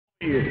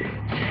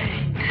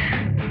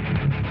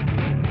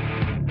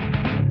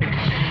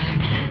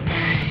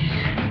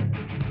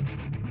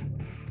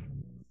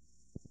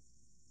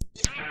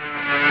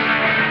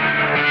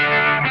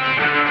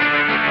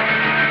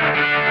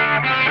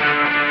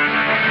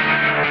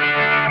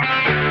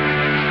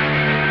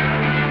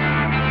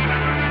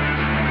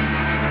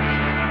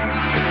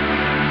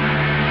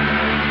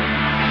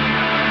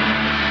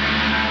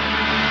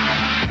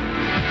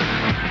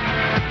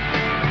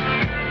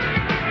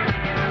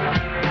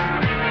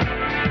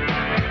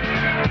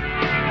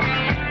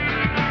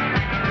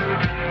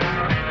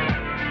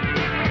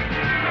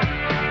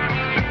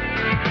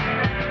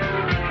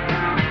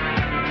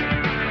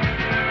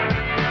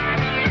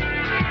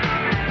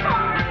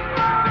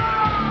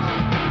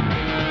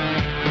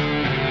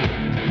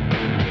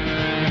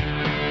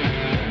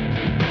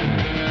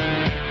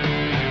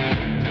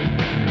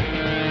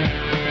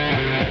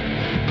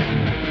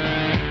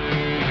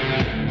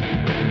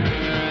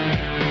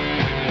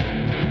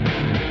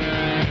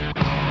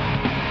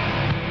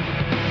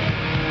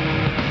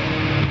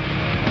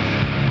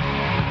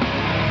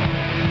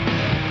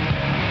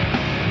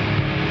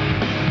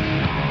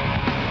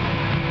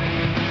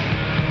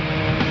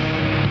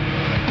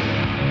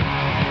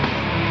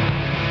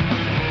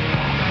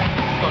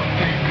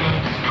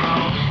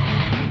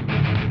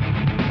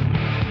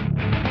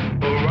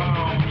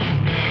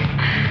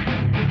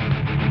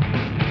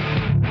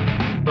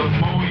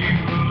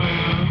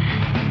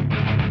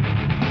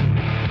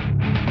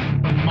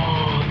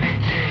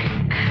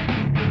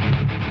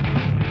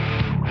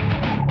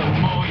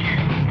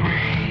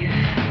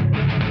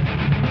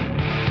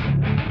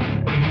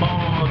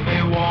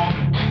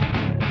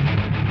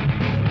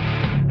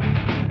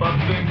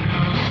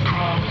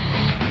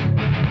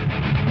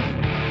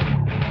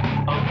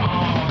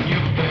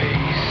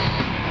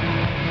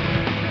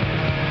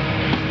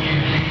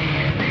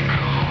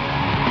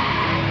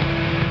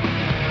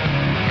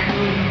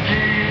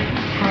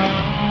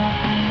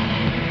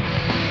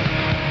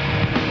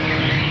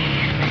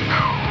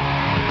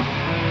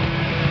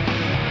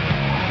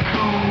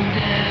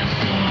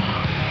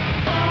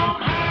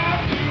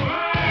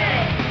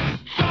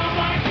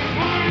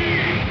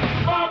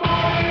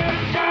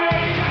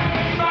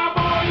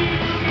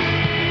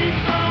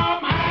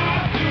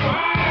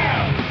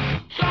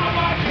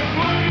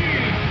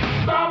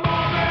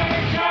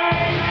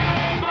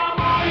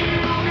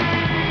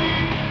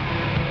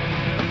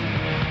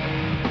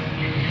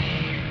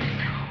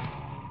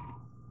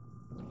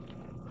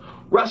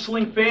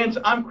Wrestling fans,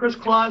 I'm Chris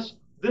Kloss.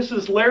 This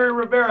is Larry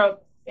Rivera,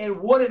 and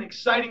what an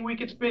exciting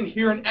week it's been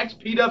here in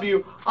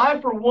XPW. I,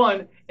 for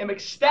one, am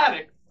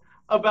ecstatic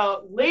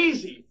about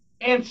Lazie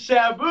and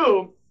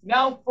Sabu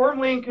now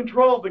firmly in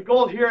control of the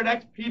gold here in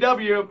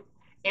XPW,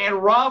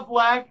 and Rob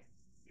Black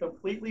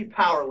completely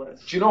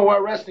powerless. Do you know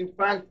what, wrestling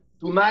fan?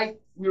 Tonight,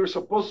 we were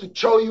supposed to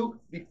show you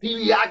the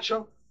TV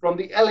action from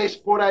the LA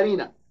Sport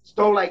Arena.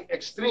 Stuff like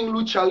Extreme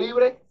Lucha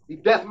Libre, the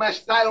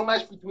deathmatch title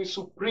match between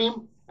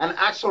Supreme and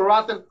Axel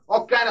Rotten,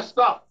 all kind of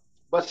stuff.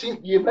 But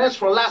since the events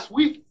from last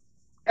week,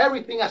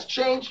 everything has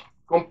changed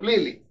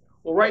completely.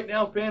 Well, right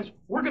now, fans,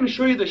 we're going to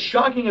show you the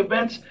shocking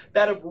events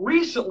that have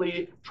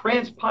recently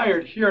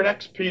transpired here in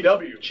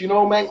XPW. But you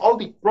know, man, all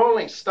the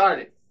problems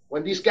started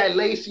when this guy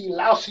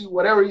Lazie,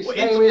 whatever his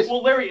name is.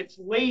 Well, Larry, it's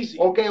Lazie.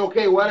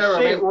 Okay, whatever,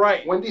 Say man. it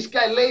right. When this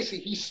guy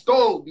Lazie, he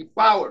stole the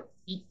power.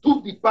 He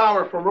took the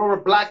power from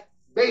Robert Black,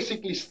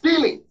 basically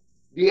stealing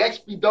the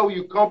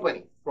XPW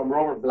company from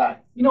Robert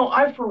Black. You know,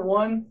 I, for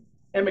one,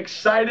 am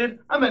excited.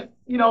 I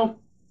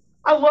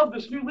love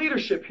this new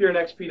leadership here in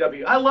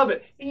XPW. I love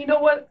it. And you know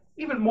what?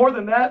 Even more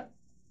than that,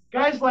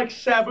 guys like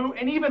Sabu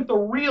and even the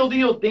real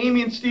deal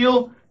Damian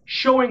Steele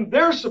showing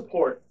their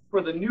support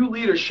for the new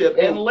leadership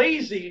and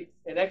Lazie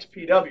in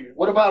XPW.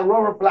 What about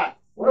Robert Black?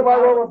 What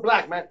about Robert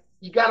Black, man?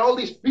 He got all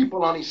these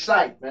people on his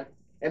side, man.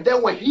 And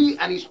then when he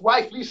and his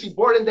wife, Lizzy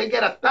Borden, they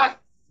get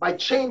attacked by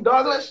Shane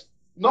Douglas,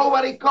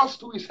 nobody comes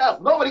to his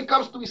help. Nobody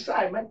comes to his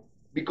side, man.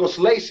 Because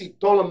Lazie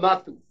told him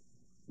not to.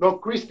 No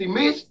Christy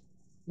Mist,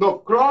 no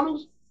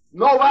Kronus,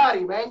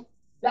 nobody, man.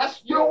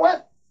 That's, you know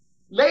what?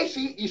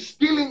 Lazie is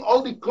stealing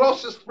all the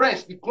closest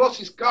friends, the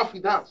closest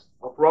confidants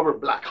of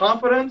Robert Black.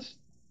 Confidence?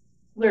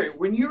 Larry,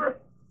 when you're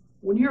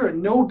a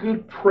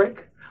no-good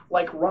prick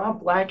like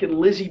Rob Black and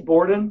Lizzy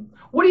Borden,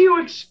 what do you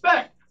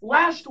expect?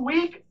 Last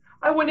week,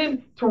 I went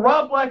into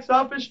Rob Black's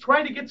office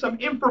trying to get some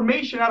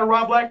information out of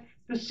Rob Black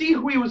to see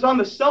who he was on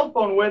the cell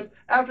phone with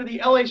after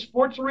the LA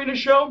Sports Arena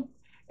show,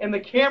 and the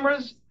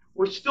cameras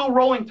were still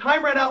rolling.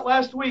 Time ran out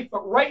last week,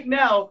 but right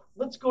now,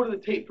 let's go to the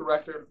tape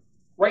director.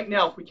 Right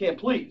now, if we can,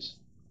 please.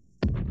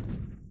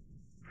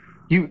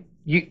 You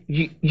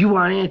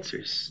want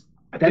answers.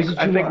 I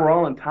think we're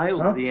all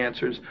entitled to the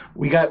answers.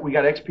 We got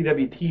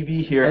XPW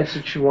TV here. That's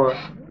what you want,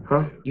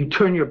 huh? You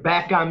turn your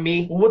back on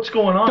me. Well, what's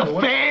going on?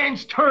 The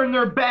fans turn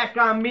their back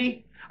on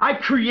me. I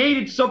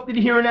created something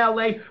here in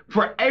LA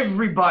for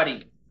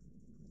everybody.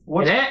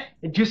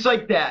 And just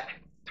like that,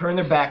 turn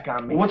their back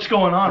on me. What's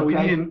going on?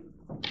 Okay.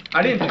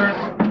 I didn't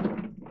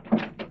turn.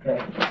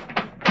 Okay.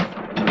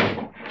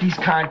 these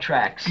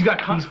contracts. You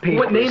got these papers.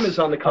 What name is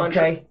on the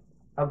contract?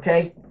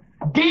 Okay.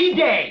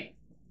 D-Day.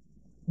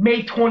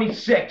 May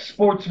 26th,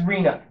 Sports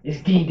Arena is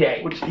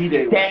D-Day. What's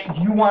D-Day? That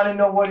you want to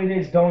know what it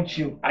is, don't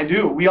you? I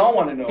do. We all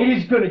want to know. It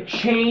is going to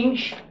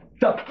change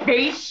the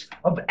face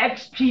of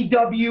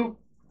XPW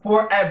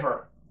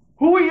forever.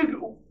 Who are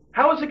you?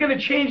 How is it going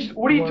to change?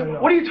 What are you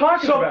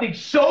talking about? Something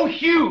so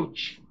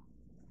huge.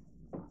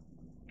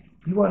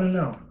 You want to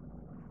know?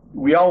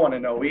 We all want to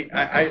know.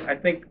 I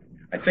think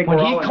when we're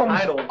he all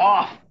comes entitled.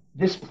 off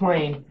this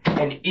plane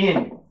and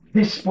in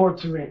this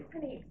sports arena.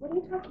 Honey, what are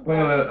you talking Wait,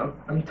 about?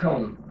 I'm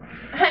telling you.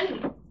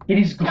 Honey, It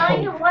is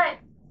telling going him what?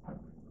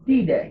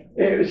 D-Day.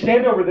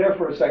 Stand over there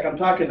for a sec. I'm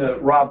talking to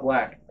Rob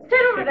Black.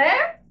 Stand over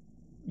there?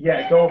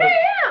 Yeah, go over. Hey,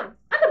 I am.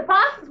 I'm the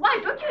boss's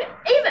wife. Don't you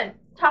even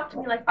talk to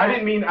me like that. I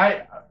didn't mean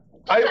Shut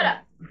up.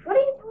 What are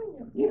you telling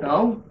him? You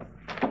know.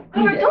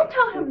 Robert, don't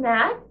tell him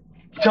that.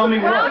 He's Tell me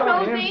a what proud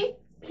about him. nosy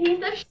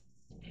piece of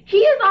He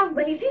is on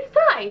Lazie's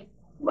side.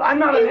 I'm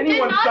not on You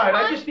anyone's did not side.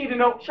 I want- just need to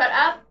know. Shut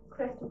up,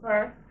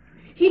 Christopher.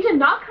 He did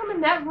not come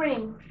in that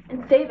ring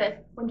and save us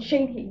when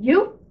Shane hit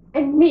you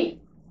and me.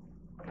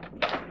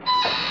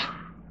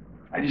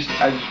 I just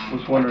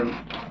was wondering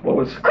what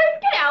was. Chris,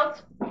 get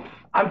out.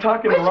 I'm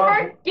talking to Rob.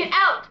 Christopher, get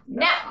out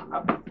now.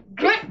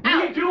 Get What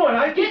are you out.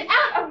 doing? Get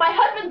out of my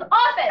husband's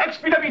office.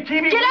 Xpw Tv.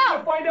 Get we out. need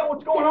to find out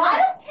what's going I on.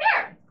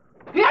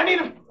 don't care. I need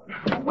to.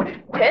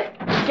 Chris,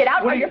 get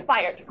out What or are you- you're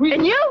fired.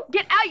 And you,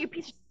 get out, you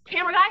piece of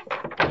camera guy.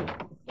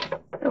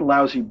 You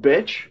lousy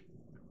bitch.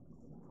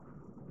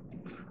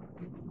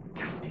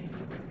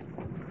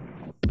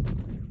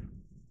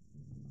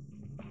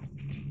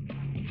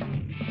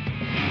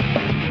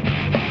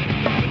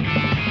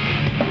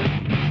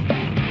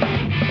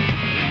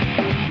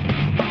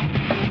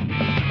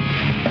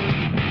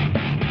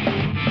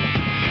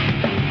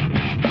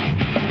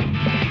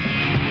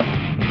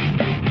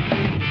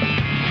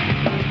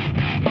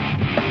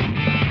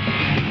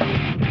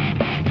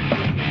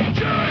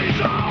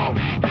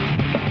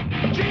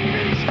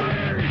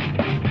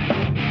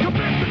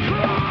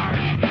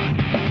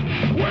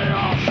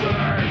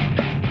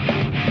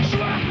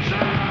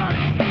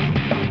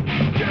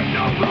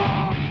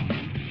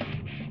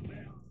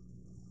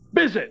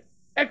 Visit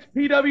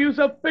XPW's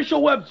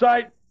official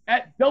website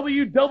at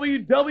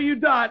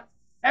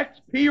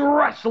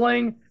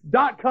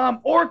www.xpwrestling.com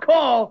or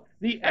call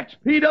the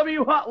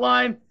XPW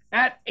hotline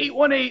at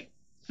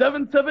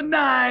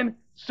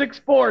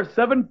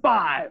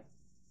 818-779-6475.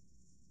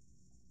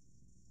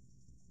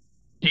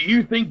 Do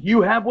you think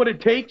you have what it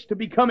takes to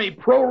become a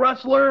pro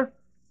wrestler?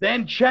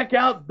 Then check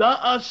out The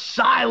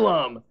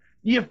Asylum,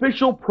 the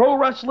official pro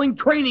wrestling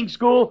training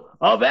school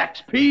of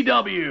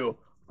XPW.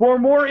 For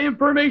more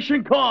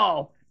information,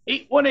 call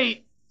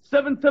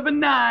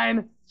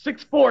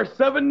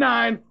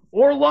 818-779-6479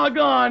 or log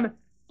on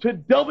to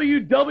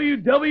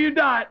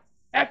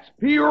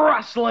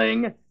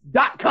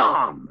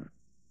www.xpwrestling.com.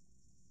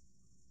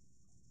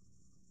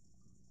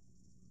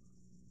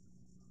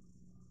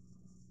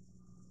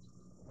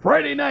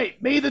 Friday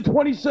night, May the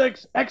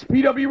 26th,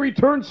 XPW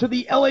returns to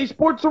the LA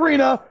Sports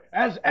Arena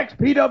as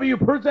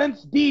XPW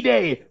presents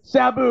D-Day.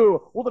 Sabu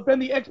will defend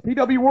the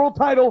XPW World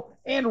title,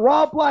 and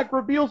Rob Black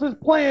reveals his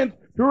plans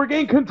to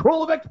regain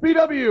control of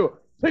XPW.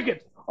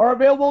 Tickets are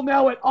available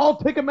now at all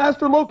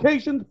Ticketmaster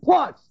locations,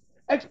 plus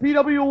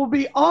XPW will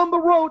be on the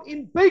road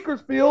in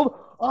Bakersfield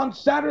on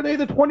Saturday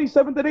the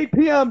 27th at 8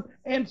 p.m.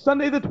 and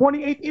Sunday the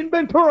 28th in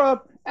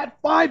Ventura at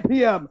 5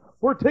 p.m.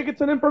 For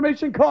tickets and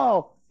information,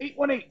 call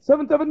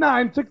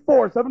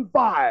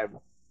 818-779-6475.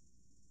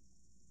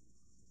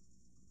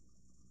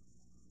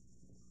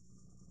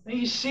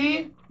 You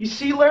see,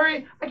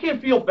 Larry, I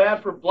can't feel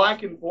bad for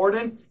Black and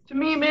Borden. To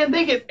me, man,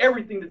 they get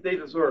everything that they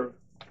deserve.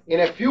 In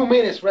a few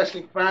minutes,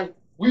 Wrestling fan,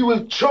 we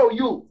will show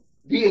you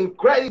the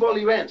incredible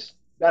events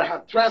that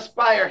have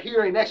transpired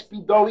here in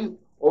XPW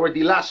over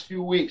the last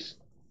few weeks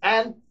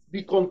and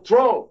the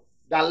control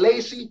that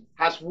Lazie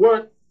has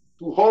worked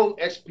to hold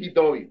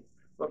XPW.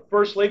 But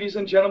first, ladies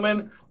and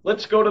gentlemen,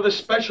 let's go to the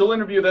special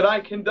interview that I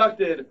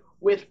conducted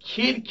with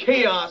Kid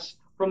Kaos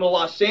from the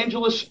Los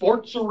Angeles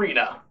Sports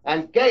Arena.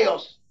 And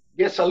Kaos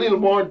gets a little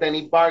more than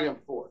he bargained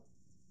for.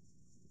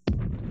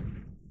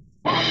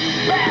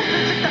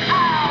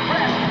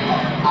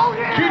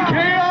 Kid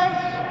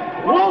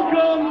Kaos,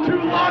 welcome to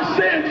Los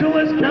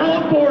Angeles,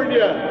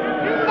 California.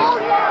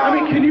 I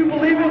mean, can you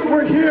believe it?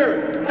 We're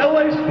here,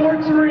 LA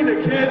Sports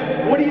Arena,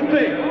 kid. What do you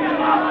think?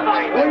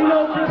 Well, you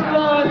know, Chris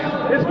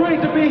Kloss, it's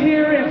great to be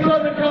here in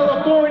Southern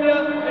California,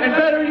 and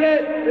better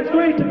yet, it's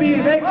great to be in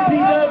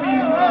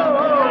XPW.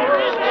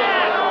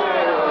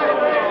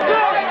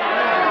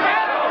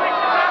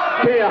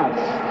 Kaos,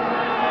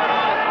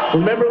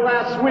 remember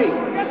last week,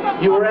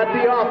 you were at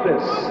the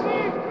office.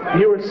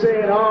 You were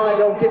saying, oh, I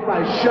don't get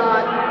my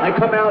shot. I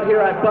come out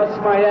here, I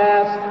bust my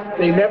ass.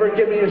 They never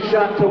give me a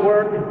shot to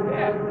work.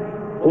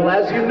 Well,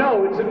 as you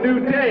know, it's a new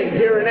day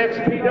here in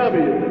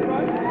XPW.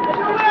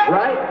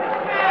 Right?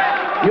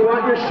 You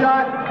want your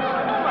shot?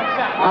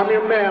 I'm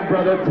your man,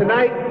 brother.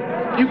 Tonight,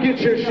 you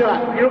get your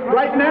shot.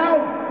 Right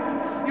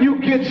now, you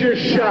get your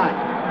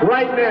shot.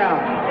 Right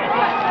now.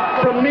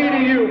 From me to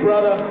you,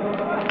 brother.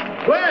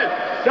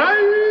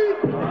 Westside!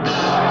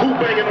 Who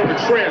banging on the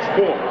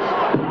transformers?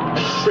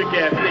 Trick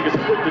ass niggas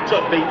put the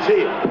tough they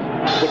tail.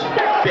 But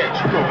that,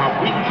 you know how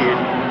we get.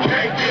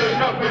 Can't get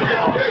enough of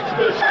this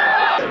gangsta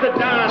shit. The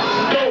Don,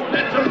 no,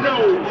 let them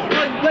know.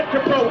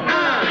 Unlickable,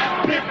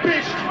 big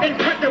fish,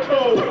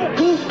 incredible.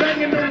 Who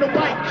banging on the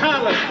white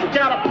collar?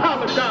 Got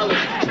 $1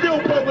 still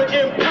over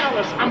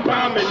Impalas. I'm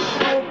bombing,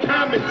 no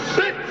common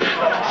sense.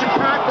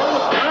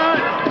 Chicago's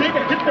fine,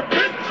 nigga hit the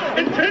fence.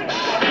 Intense,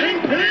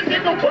 kingpin,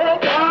 nigga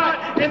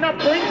worldwide. And I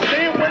bring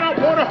in when I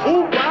wanna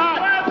who ride,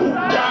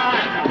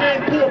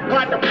 and who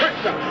apply the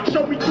pressure.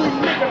 Show me 3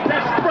 niggas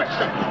that's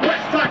fresher.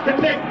 Westside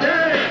Connect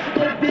gang,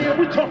 go there,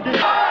 we talking.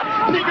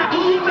 Nigga, do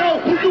you know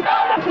who you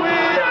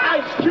with?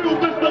 Ice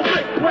Cube is the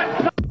lick,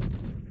 Westside.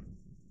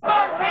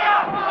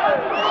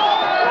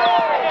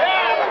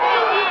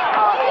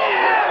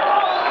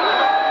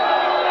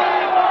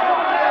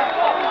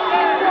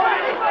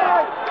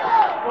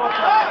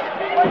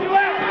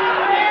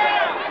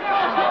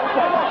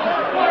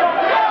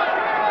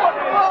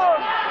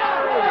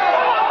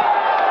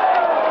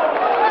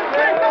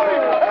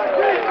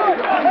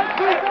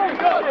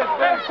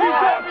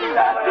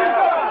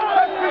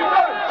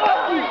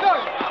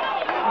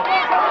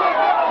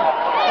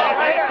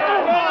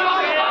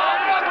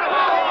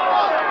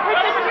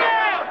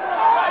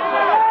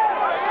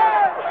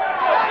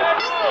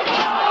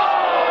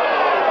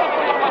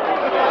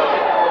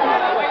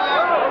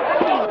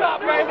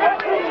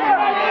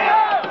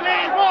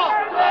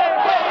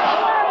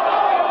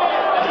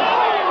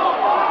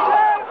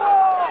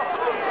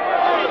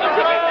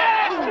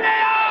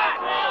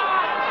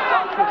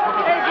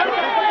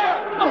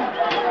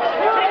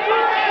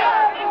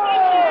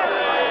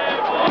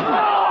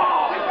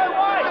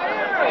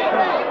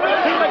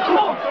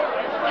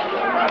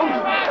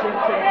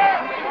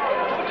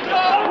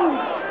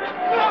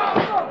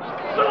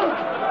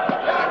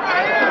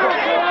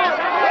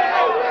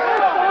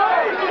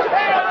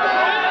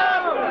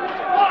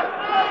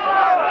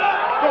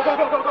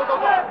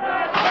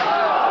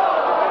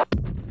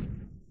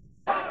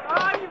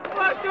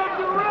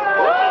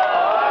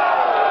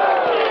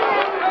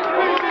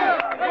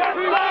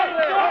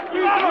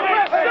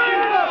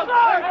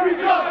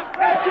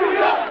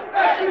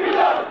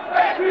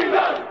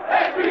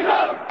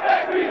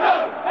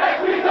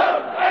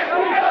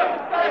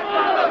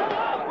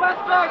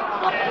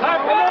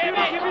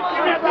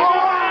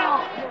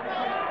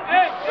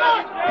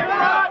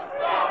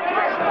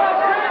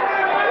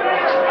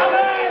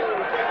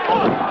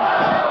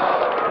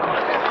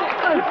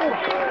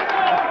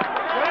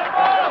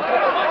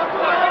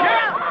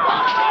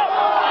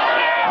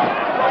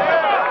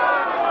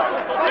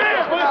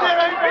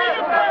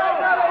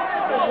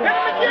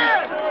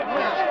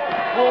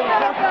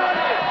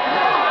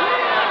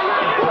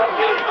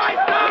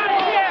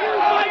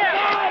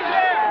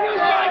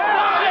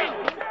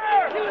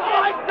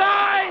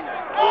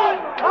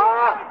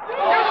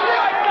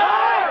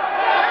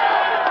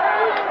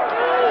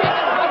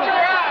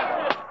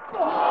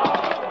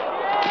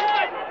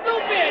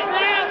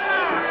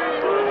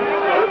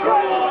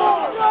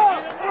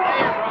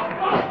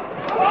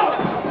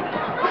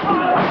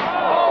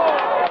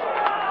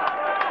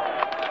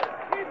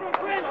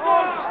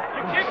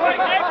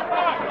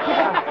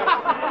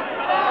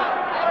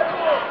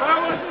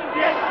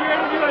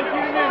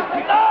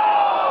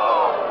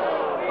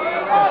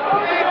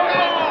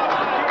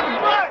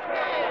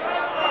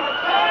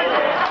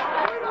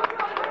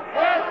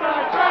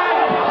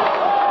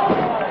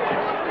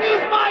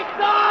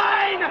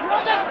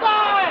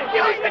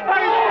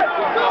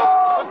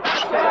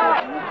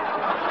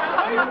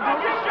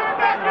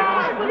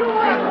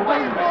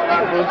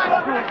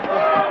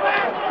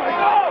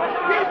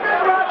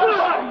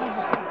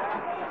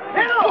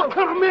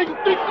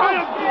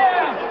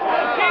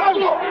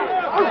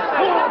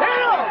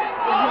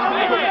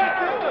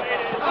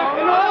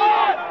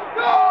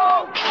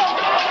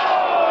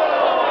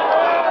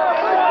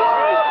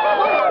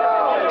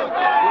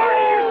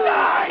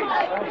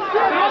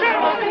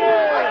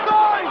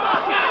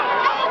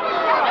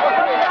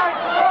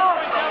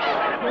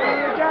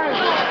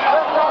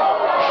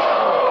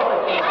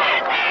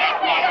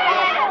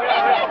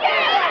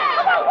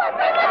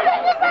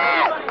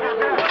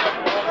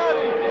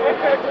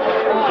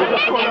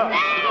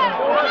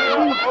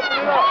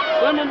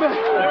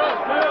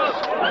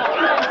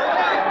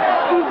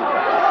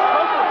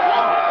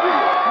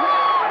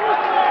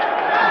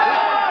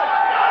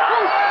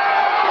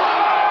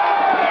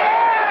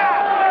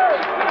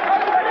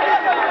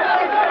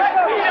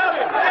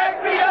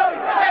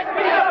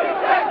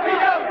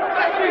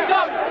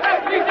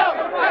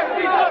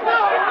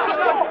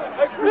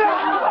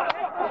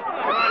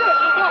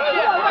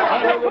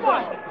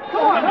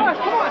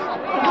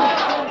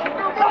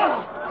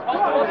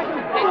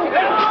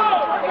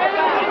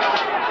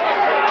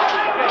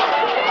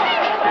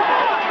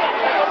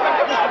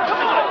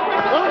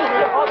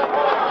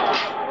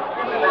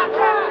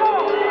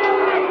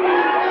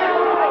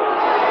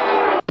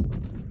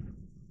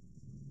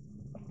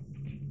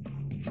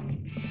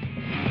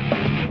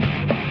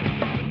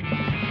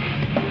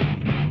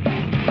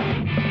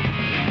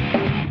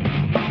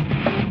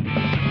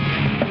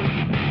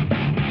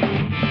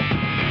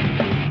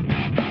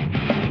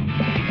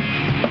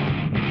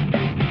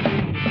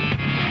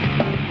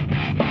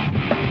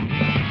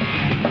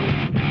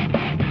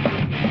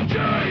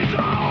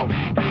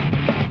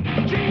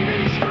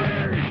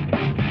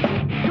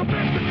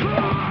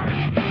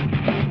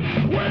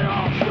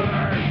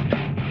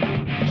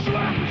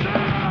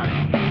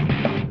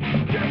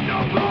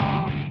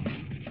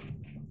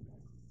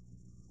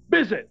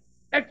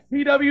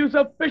 XPW's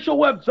official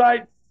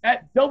website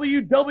at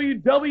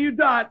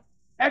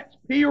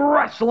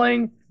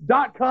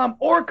www.xpwrestling.com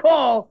or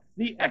call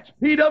the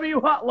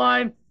XPW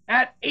hotline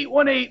at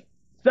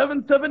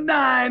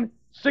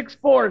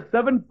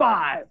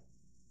 818-779-6475.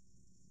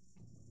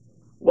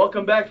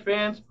 Welcome back,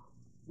 fans.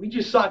 We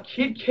just saw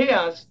Kid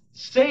Kaos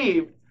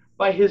saved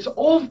by his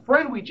old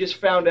friend we just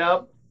found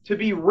out to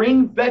be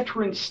ring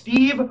veteran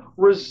Steve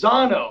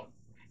Rizzono.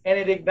 And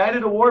it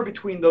ignited a war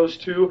between those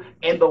two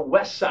and the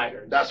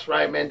Westsiders. That's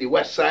right, man, the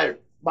Westside.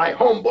 My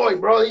homeboy,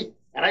 Brody.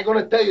 And I'm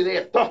going to tell you,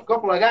 they're a tough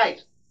couple of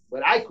guys.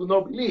 But I could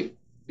not believe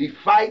the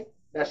fight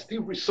that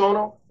Steve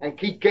Rizzono and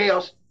Kid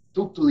Kaos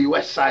took to the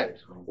Westsiders.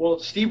 Well,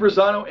 Steve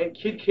Rizzono and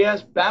Kid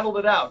Kaos battled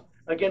it out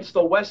against the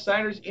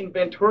Westsiders in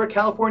Ventura,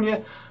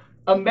 California.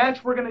 A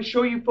match we're going to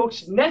show you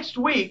folks next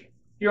week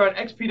here on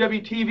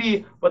XPW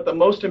TV. But the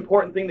most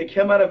important thing that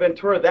came out of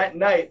Ventura that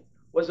night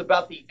was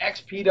about the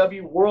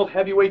XPW World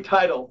Heavyweight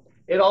title.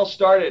 It all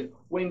started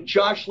when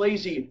Josh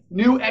Lazie,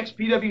 new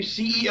XPW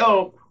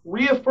CEO,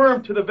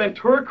 reaffirmed to the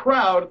Ventura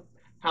crowd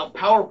how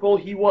powerful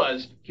he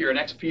was here in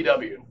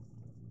XPW.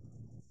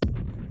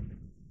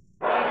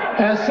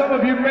 As some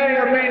of you may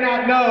or may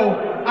not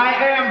know, I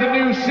am the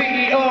new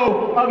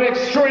CEO of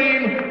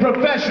Extreme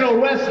Professional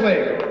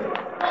Wrestling.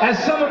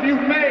 As some of you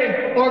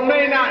may or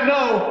may not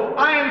know,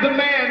 I am the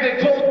man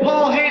that told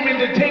Paul Heyman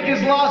to take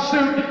his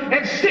lawsuit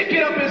and stick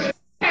it up his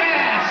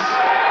ass.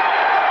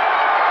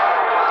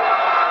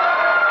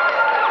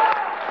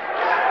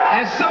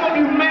 As some of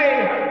you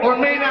may or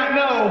may not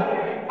know,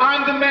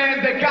 I'm the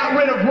man that got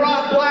rid of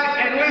Rob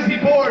Black and Lizzy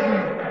Borden.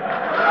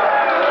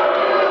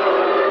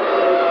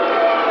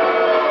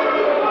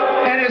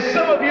 And as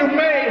some of you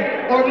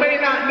may or may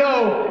not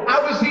know, I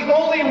was the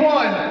only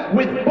one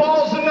with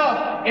balls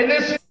enough in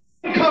this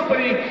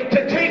company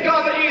to take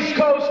on the East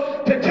Coast,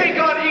 to take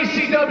on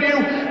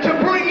ECW, to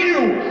bring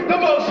you the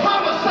most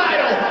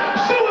homicidal,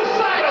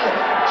 suicidal,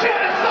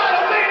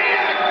 genocidal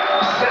maniac,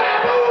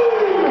 Sabu!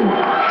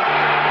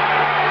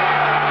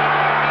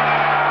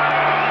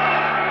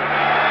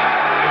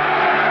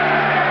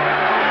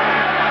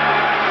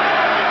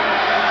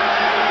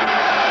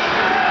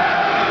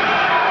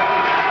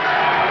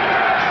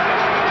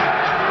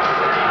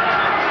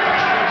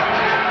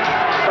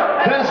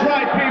 That's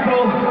right,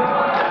 people.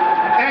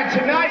 And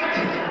tonight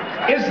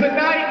is the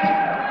night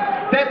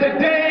that the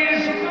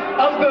days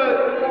of the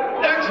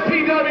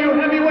XPW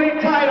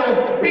heavyweight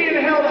title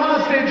being held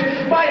hostage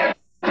by a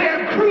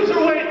damn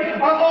cruiserweight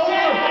are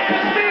over.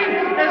 Because me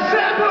and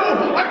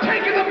Sabu are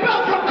taking the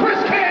belt from Chris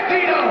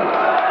Candido.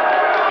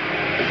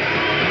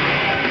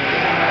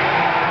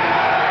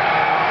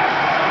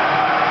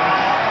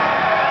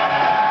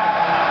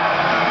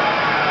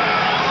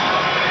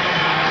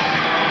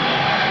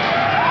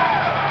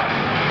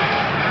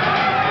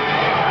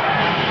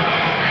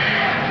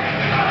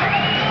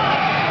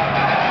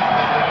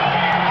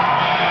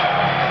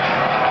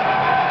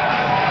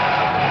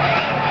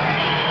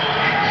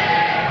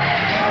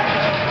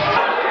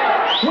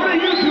 What are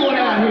you doing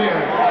out here?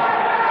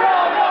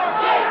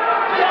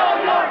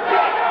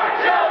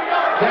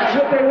 That's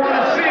what they want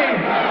to see.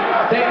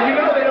 You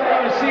know they don't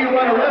want to see you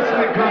run a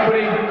wrestling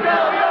company.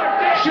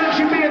 Shouldn't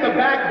you be in the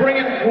back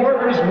bringing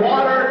workers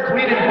water,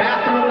 cleaning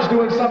bathrooms,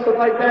 doing something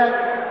like that?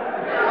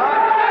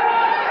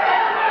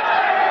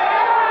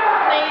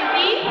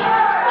 Lazie,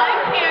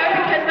 I'm here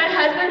because my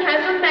husband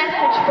has a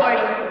message for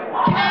you.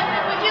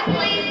 Kevin, would you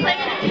please play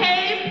the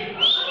tape?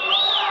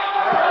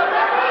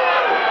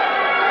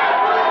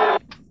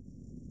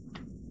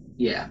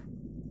 Yeah,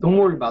 don't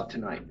worry about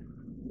tonight.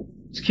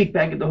 Just kick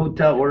back at the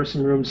hotel, order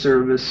some room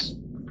service.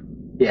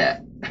 Yeah.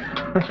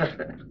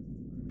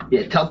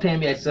 Yeah, tell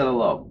Tammy I said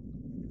hello.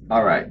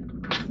 All right,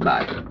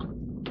 bye.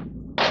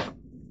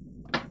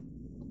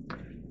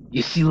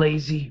 You see,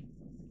 Lazie,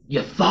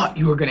 you thought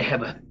you were going to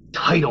have a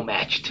title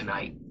match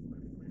tonight.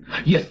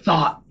 You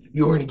thought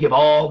you were going to give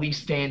all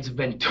these fans of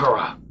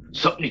Ventura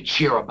something to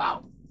cheer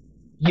about.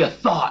 You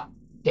thought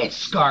that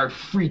scarred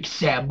freak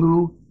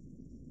Sabu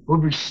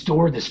would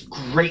restore this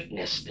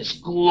greatness, this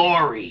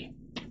glory.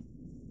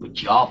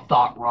 But y'all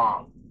thought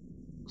wrong.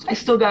 I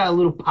still got a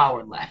little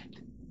power left.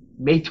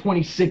 May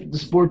 26th at the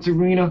sports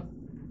arena,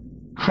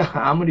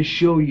 I'm gonna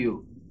show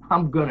you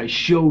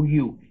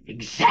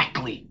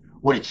exactly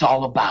what it's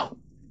all about.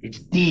 It's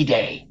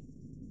D-Day.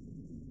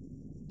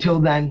 Till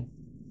then,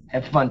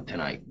 have fun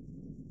tonight.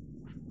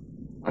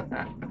 Get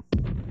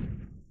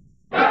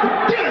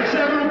her,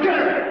 Sabu, get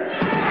her!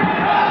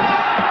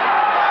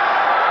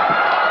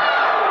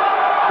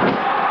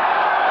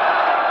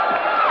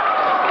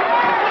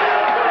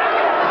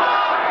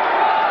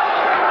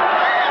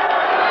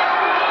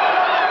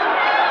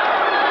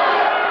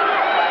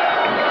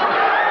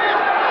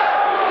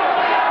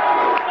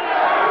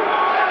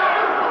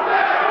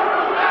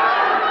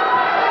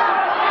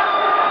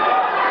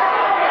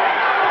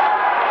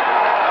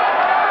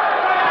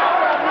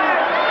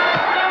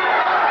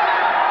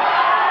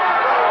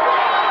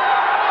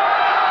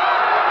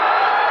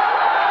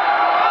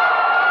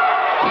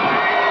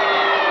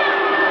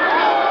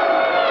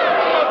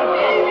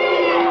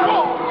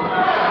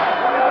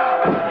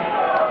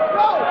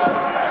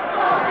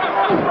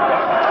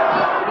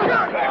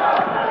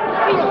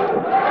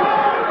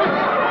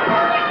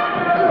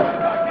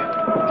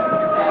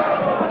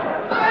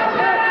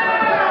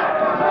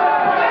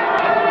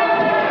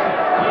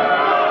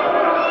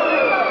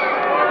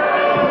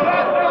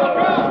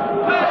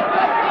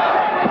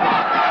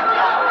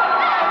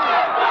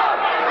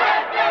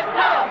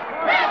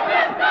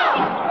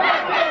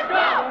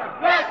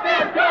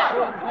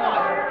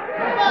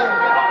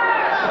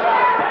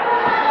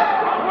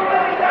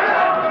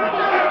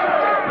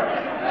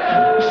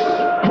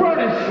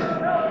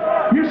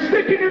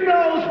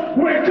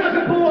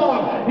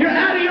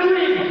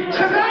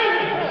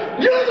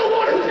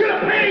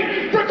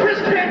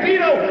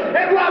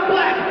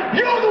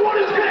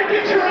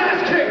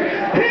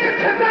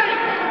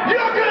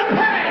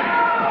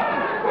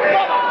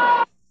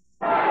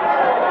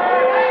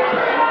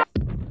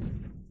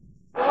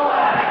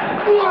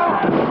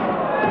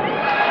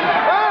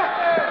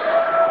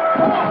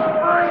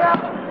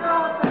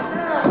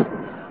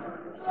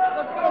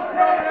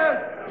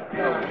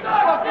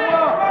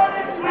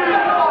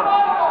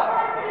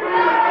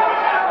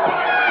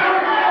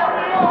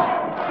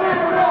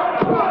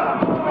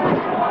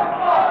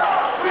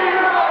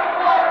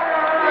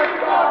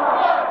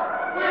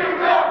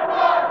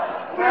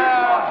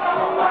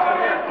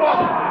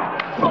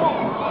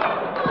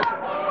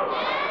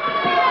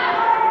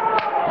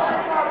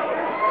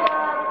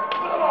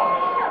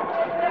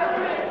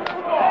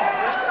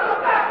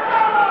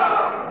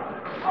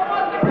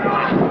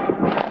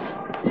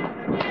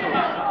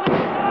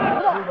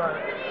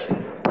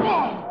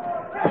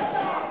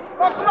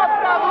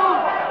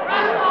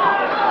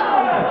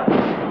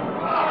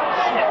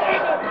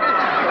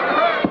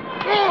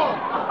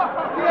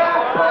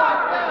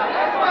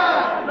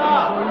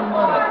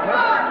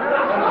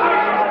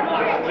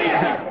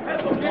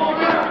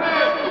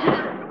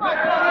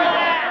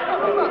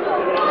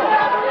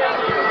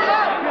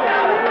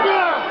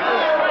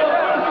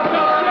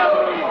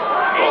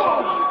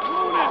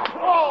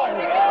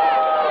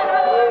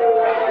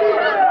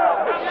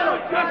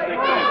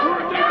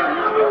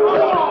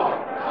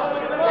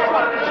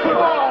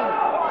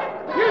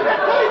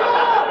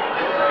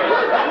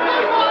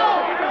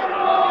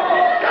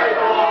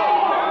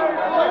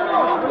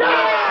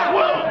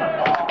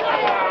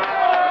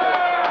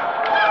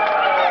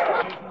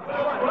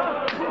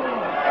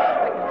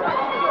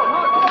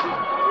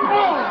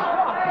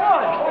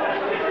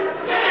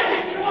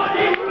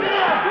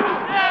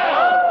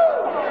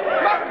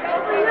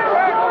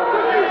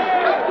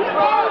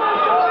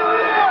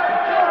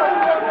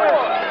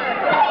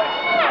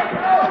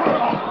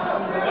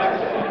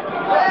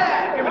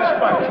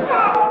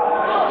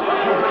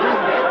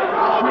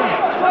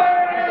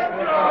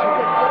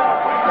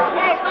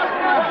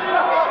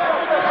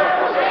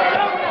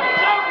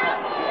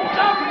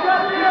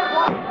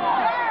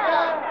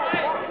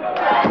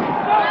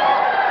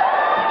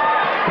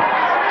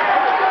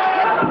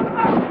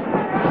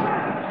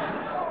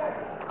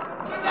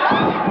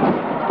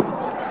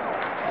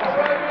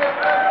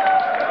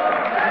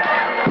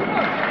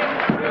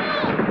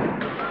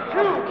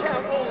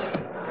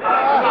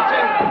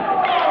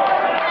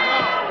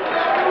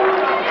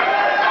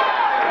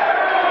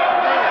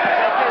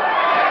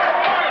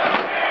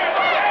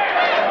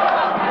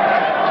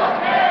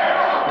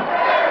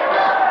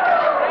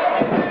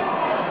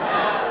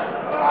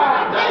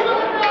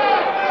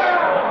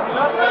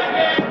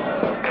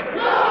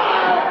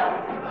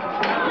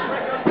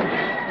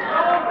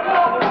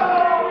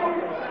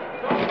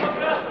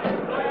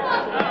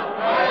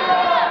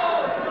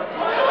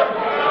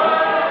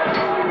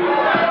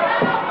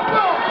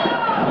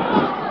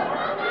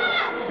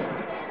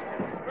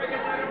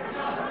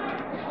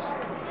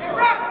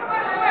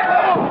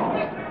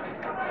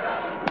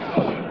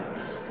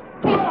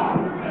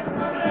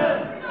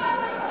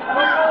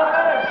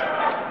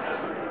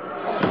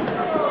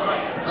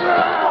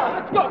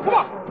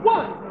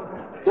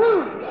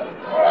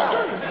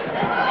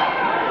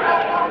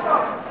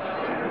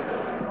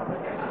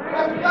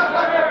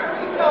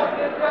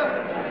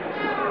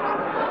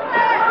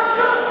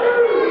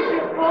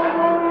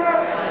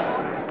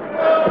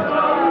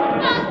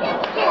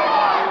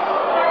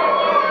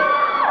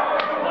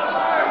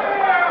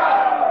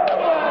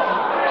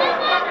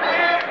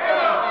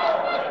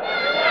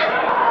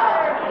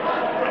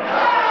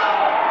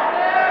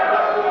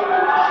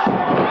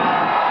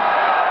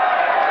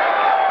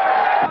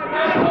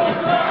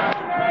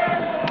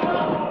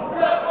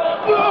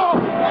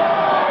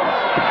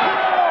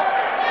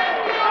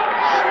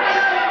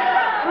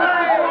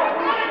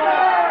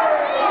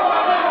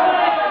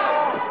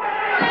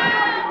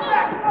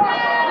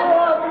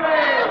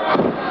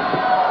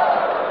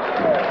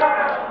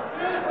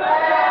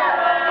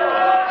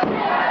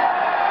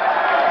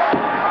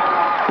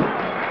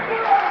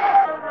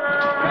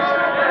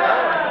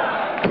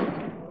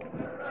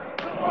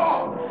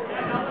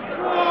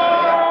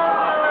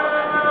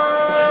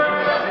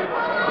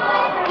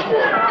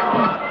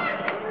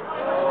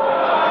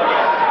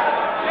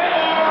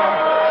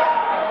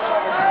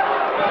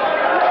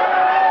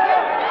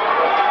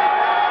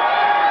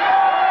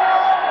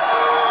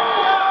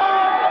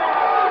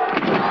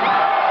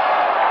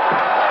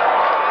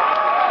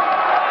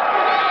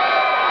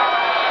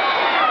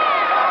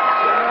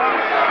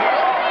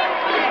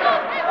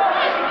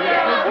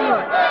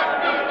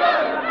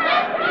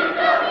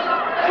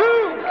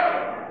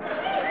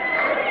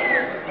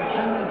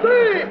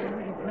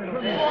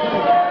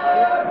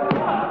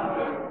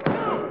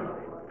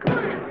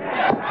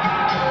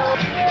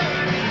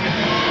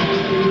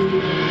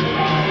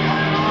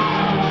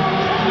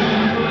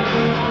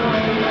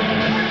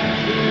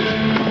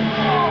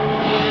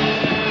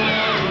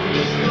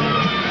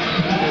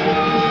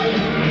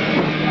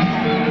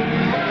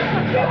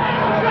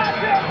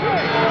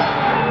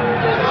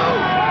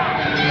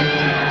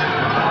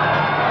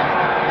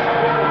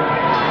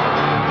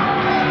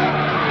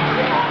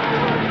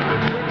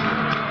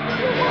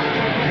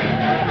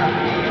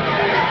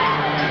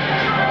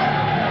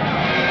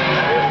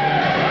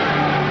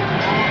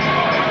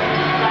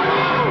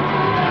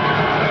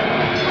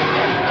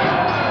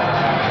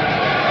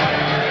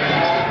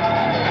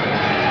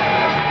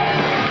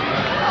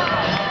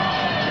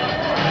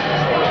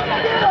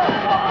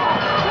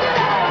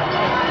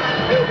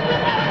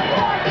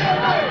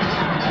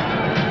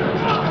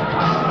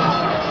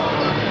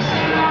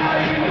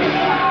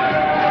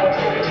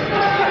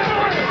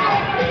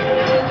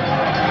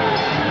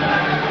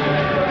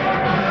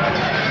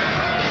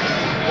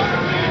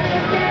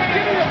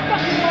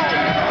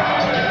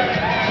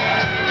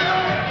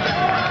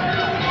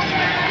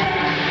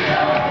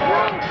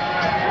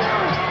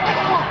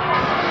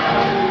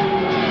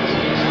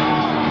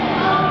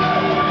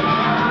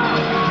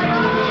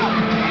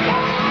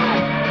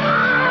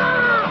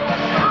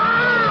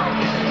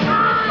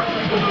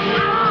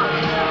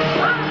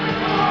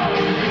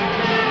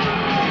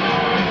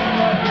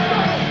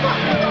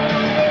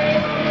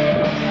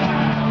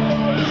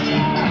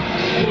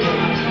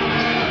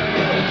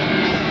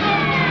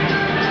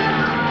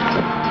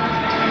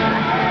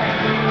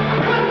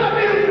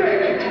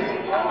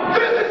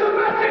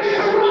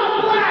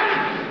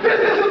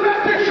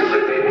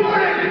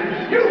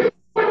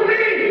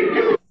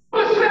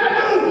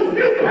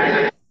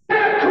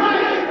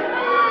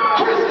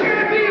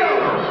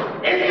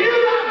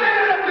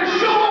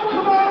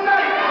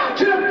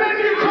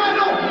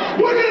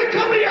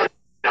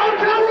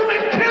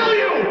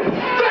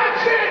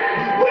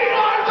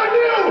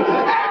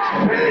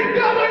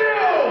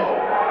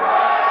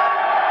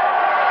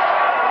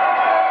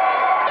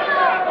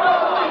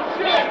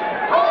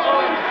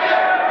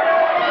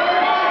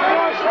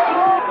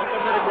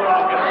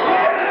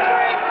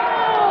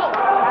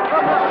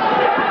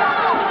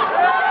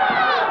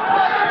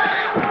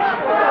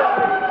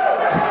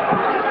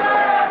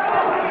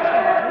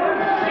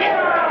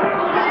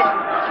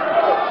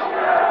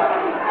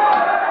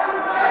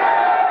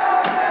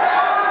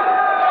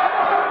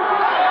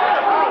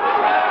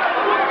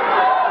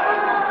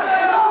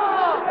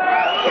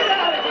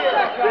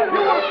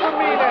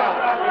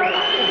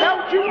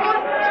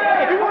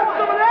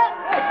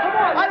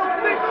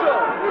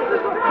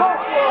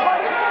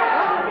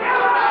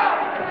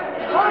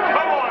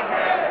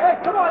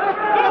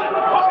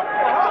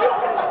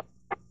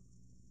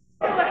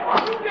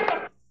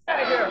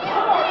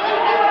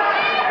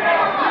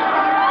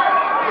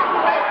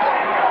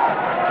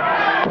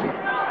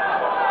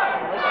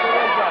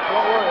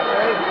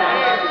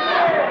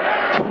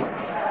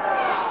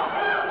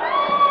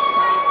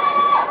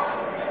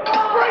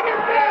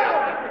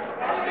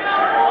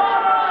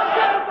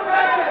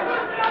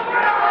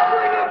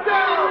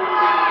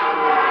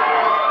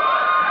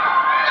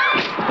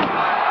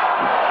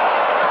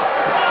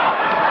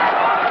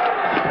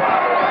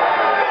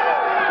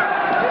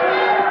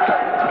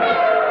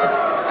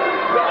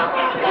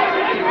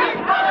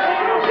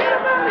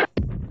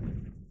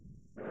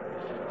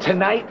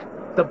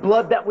 Tonight, the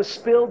blood that was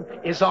spilled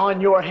is on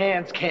your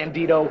hands,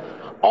 Candido.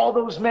 All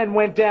those men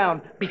went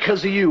down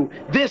because of you.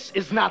 This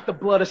is not the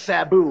blood of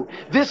Sabu.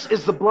 This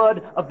is the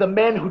blood of the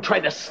men who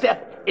tried to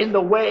step in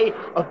the way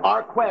of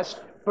our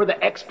quest for the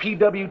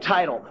XPW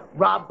title.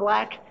 Rob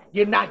Black,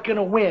 you're not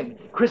gonna win.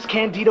 Chris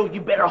Candido, you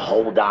better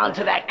hold on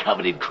to that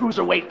coveted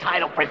cruiserweight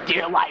title for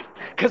dear life,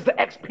 because the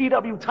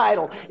XPW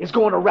title is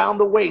going around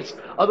the waist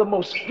of the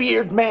most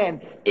feared man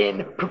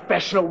in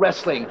professional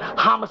wrestling.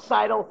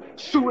 Homicidal,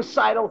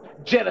 suicidal,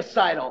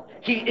 genocidal.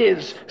 He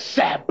is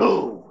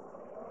Sabu.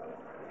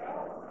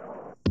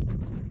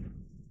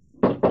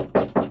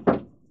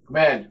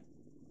 Man.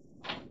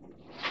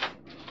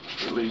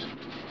 Please.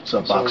 What's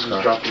up, Someone boxcar?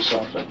 just dropped this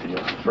off at the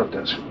front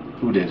desk.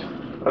 Who did?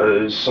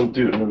 Some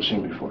dude I've never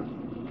seen before.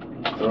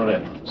 Throw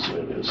it in. See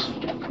what it is.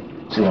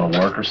 Does he want to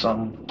work or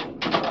something?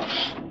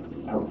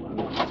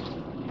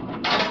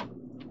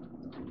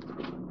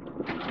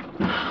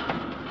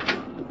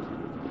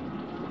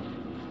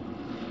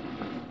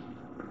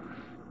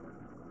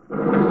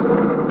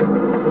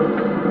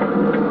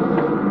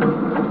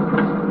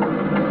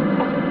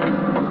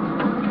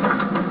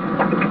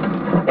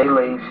 Hey,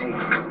 Lazie.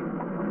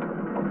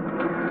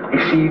 You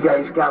see, you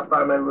guys got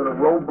by my little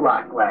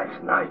roadblock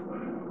last night.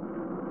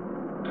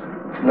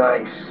 It's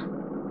nice.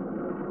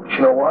 But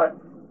you know what?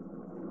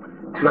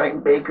 Tonight in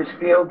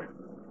Bakersfield,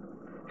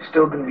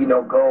 still gonna be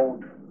no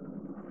gold.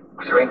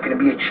 Because there ain't gonna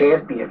be a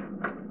champion.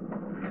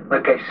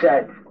 Like I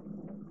said,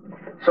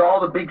 it's all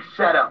the big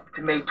setup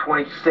to May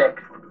 26th,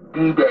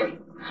 D-Day,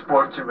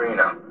 Sports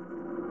Arena.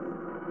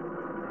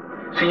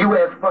 So you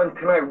have fun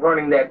tonight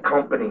running that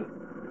company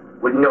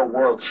with no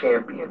world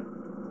champion.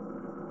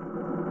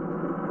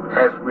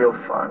 Have real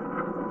fun.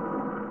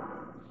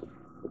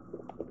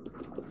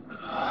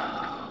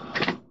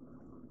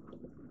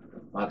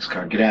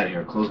 Boxcar, get out of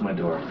here. Close my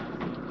door.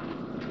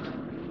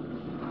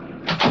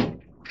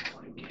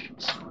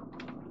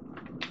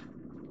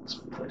 Let's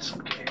play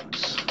some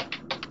games.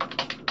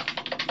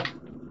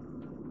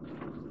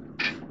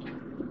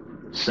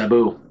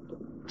 Sabu,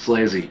 it's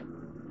Lazie.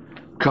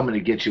 Coming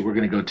to get you. We're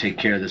gonna go take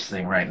care of this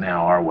thing right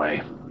now, our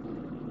way.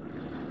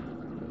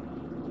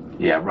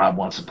 Yeah, Rob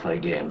wants to play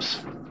games.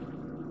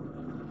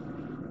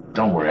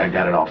 Don't worry, I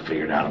got it all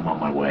figured out. I'm on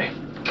my way.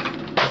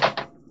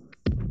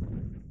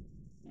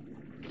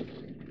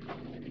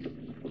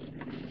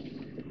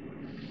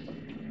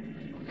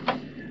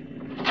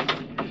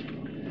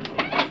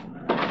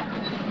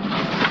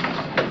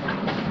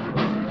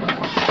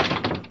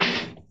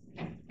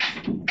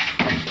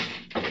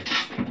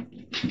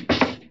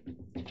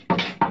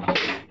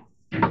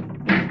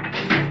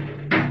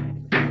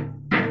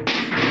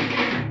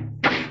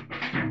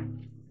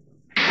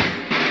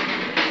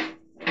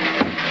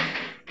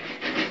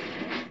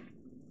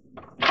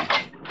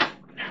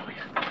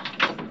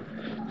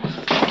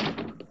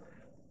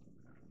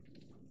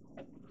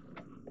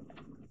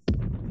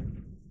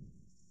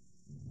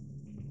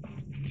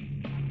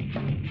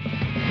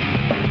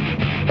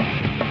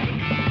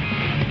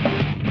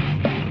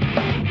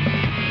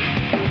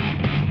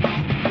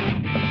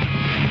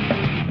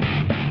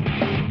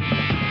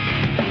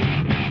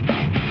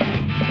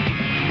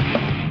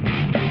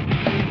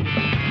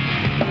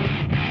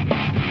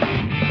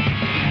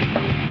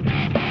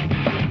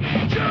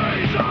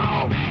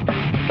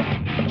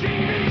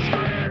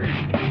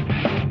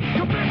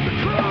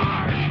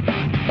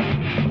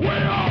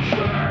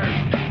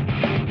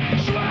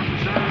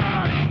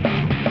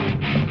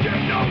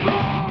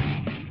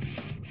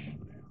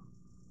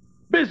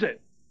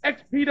 Visit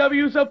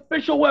XPW's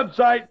official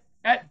website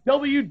at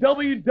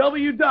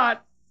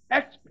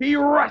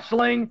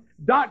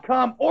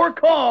www.xpwrestling.com or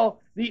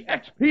call the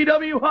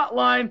XPW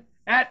hotline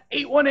at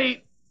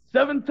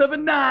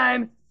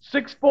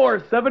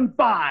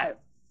 818-779-6475.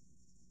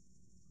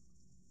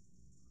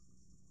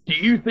 Do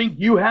you think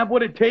you have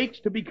what it takes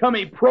to become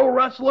a pro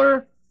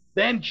wrestler?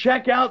 Then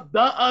check out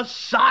The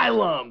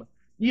Asylum,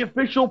 the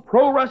official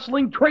pro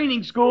wrestling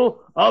training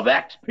school of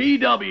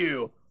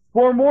XPW.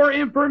 For more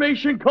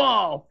information,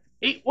 call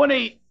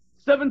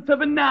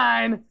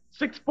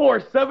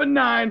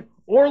 818-779-6479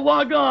 or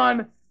log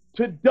on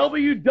to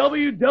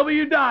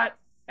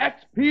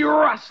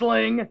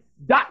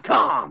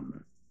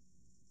www.xpwrestling.com.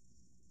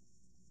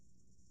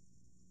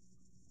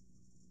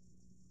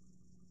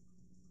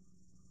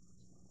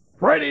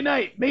 Friday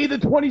night, May the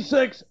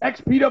 26th,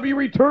 XPW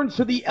returns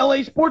to the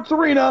LA Sports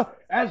Arena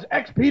as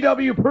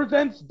XPW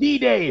presents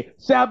D-Day.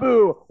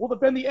 Sabu will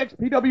defend the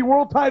XPW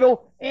World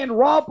title, and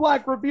Rob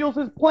Black reveals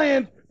his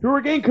plans to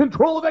regain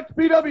control of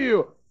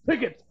XPW.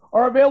 Tickets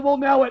are available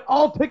now at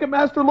all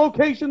Ticketmaster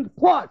locations.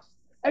 Plus,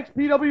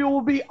 XPW will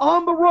be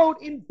on the road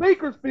in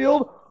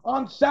Bakersfield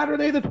on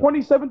Saturday the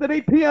 27th at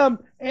 8 p.m.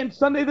 and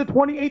Sunday the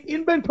 28th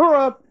in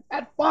Ventura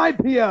at 5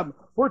 p.m.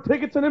 For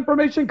tickets and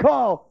information,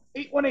 call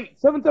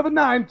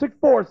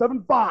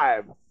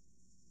 818-779-6475.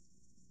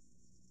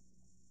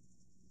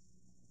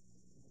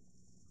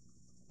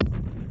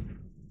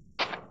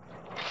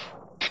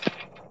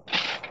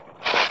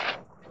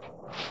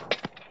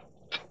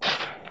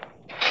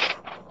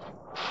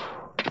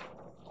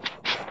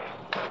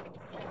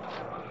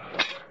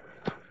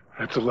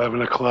 It's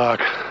 11 o'clock.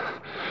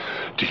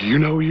 Do you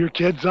know where your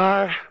kids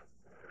are?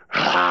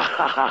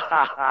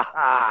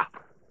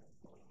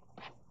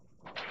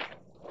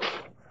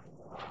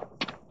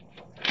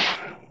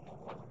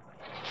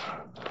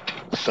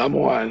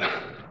 Someone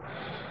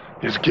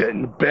is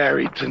getting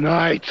buried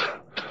tonight.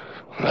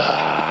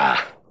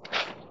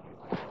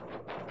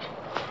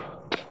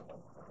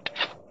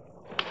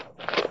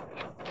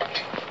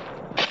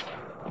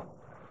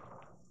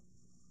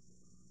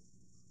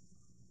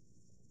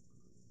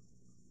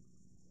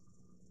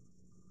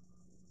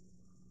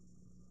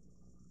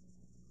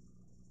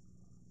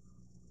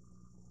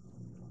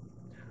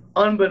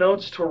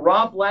 Unbeknownst to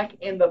Rob Black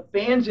and the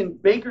fans in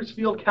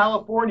Bakersfield,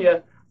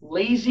 California,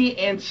 Lazie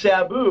and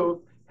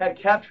Sabu had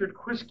captured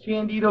Chris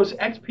Candido's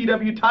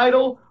Xpw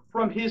title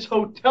from his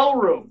hotel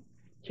room.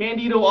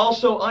 Candido,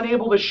 also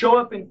unable to show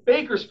up in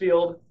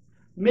Bakersfield,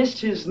 missed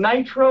his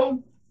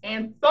Nitro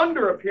and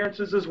Thunder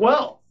appearances as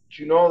well.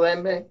 You know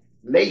that, man?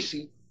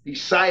 Lazie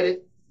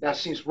decided that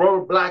since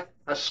Robert Black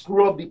has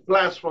screwed up the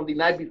plans from the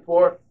night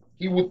before,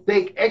 he would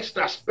take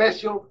extra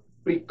special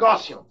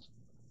precautions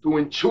to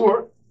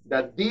ensure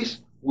that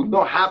this would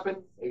not happen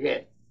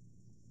again.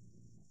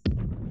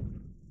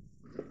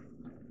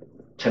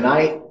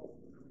 Tonight,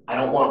 I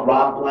don't want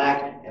Rob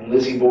Black and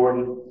Lizzy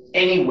Borden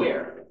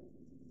anywhere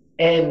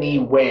in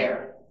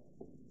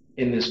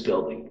this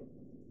building.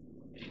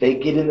 If they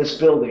get in this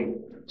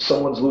building,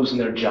 someone's losing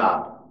their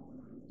job.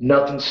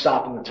 Nothing's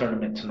stopping the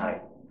tournament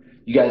tonight.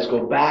 You guys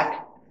go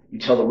back, you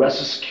tell the rest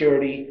of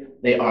security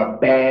they are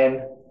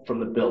banned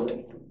from the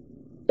building.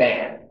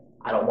 Banned.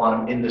 I don't want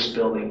them in this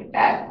building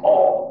at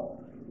all.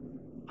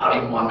 I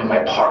don't even want them in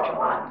my parking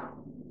lot.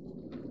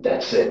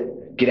 That's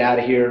it. Get out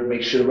of here,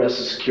 make sure the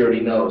rest of security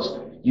knows.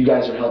 You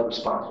guys are held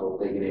responsible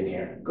if they get in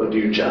here. Go do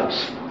your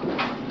jobs.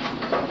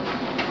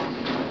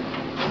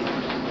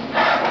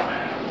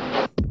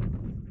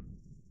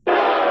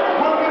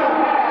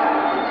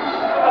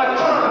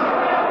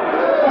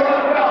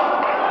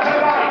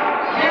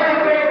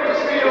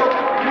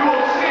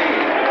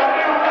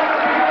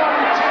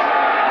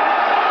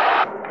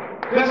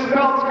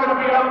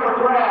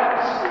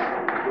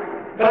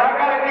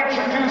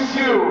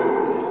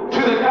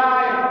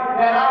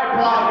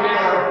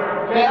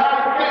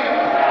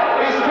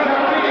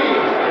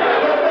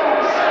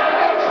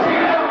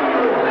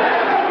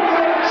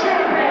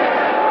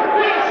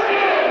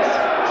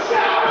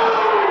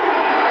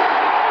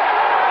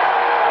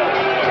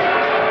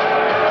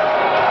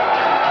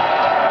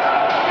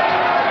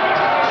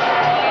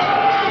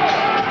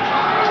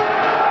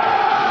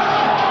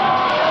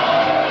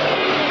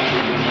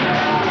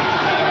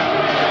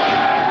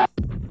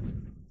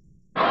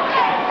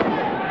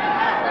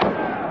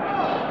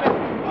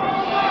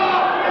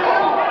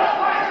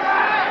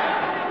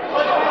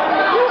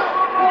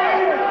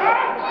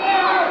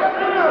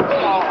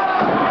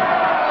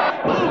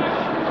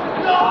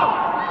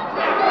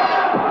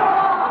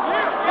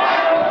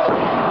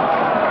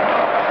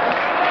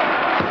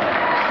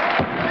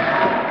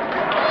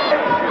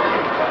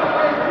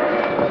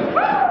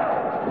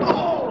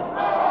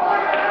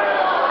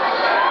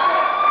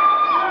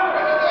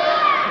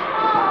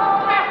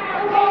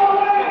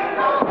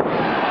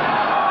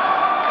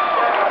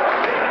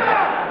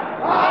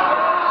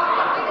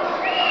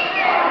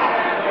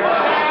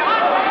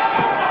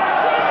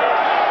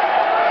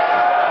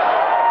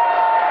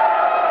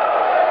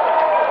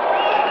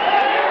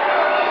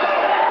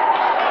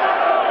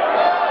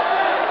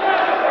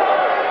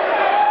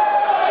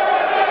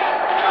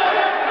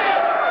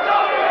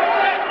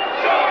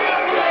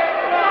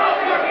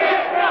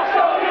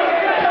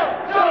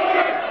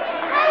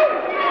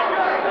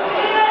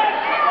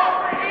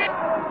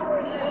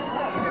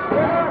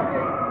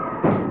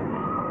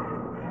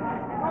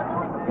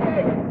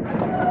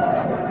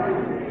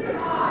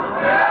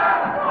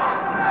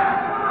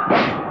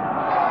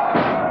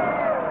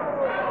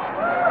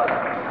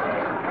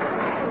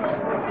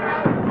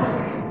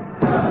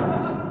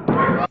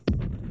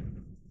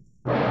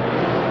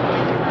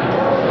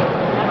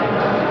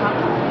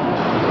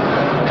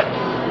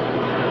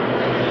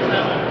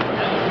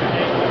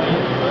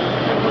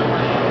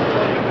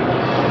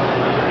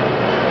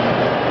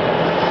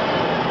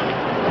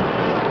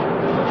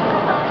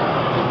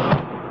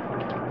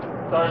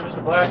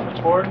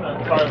 Borden,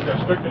 I'm sorry, I've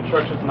got strict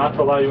instructions not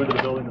to allow you into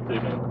the building this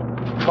evening.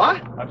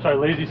 What? I'm sorry,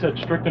 Lazie said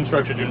strict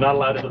instructions, you're not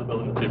allowed into the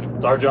building this evening.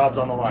 It's our job's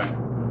on the line.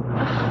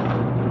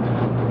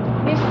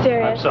 You're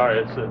serious? I'm sorry,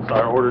 it's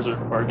our orders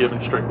are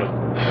given strictly.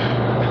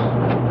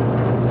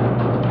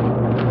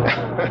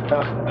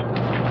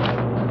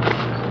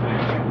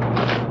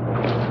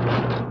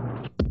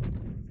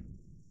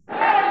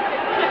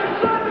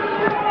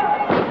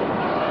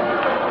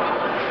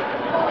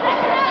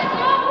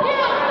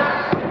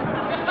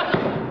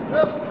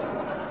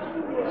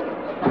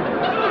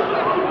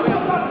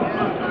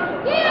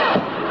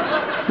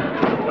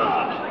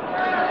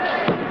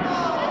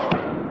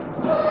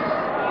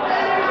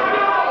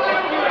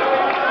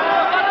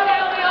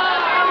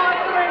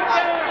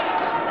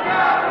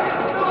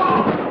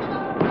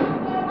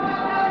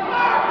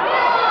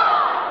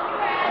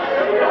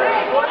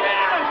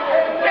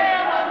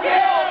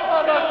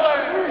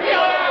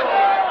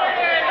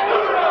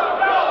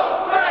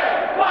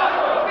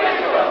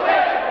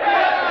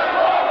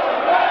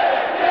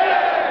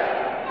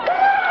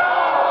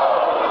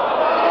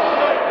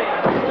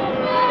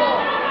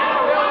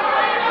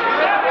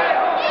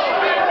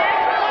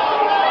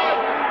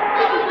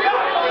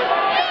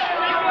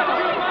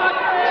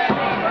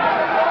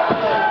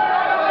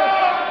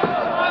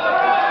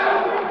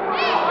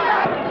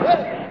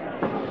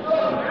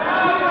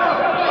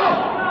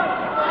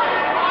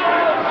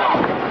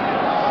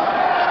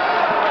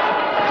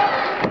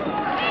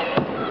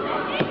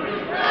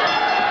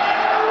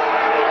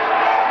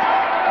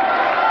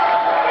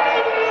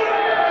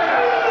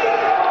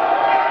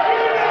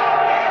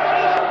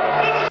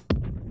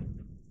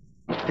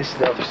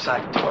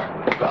 side door.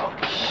 Go.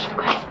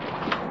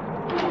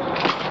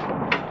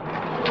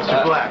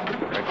 Mr. Black,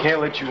 I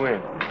can't let you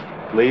in.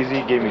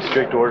 Lazie gave me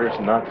strict orders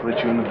not to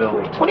let you in the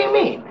building. What do you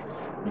mean?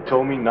 He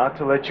told me not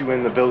to let you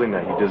in the building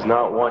now. He does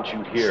not want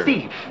you here.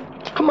 Steve,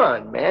 come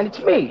on, man. It's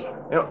me.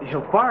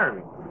 He'll fire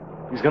me.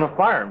 He's gonna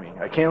fire me.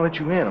 I can't let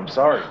you in. I'm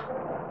sorry.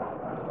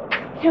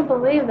 Can't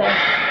believe this.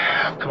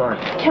 Come on.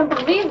 Can't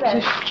believe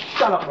this.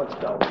 Shut up. Let's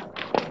go.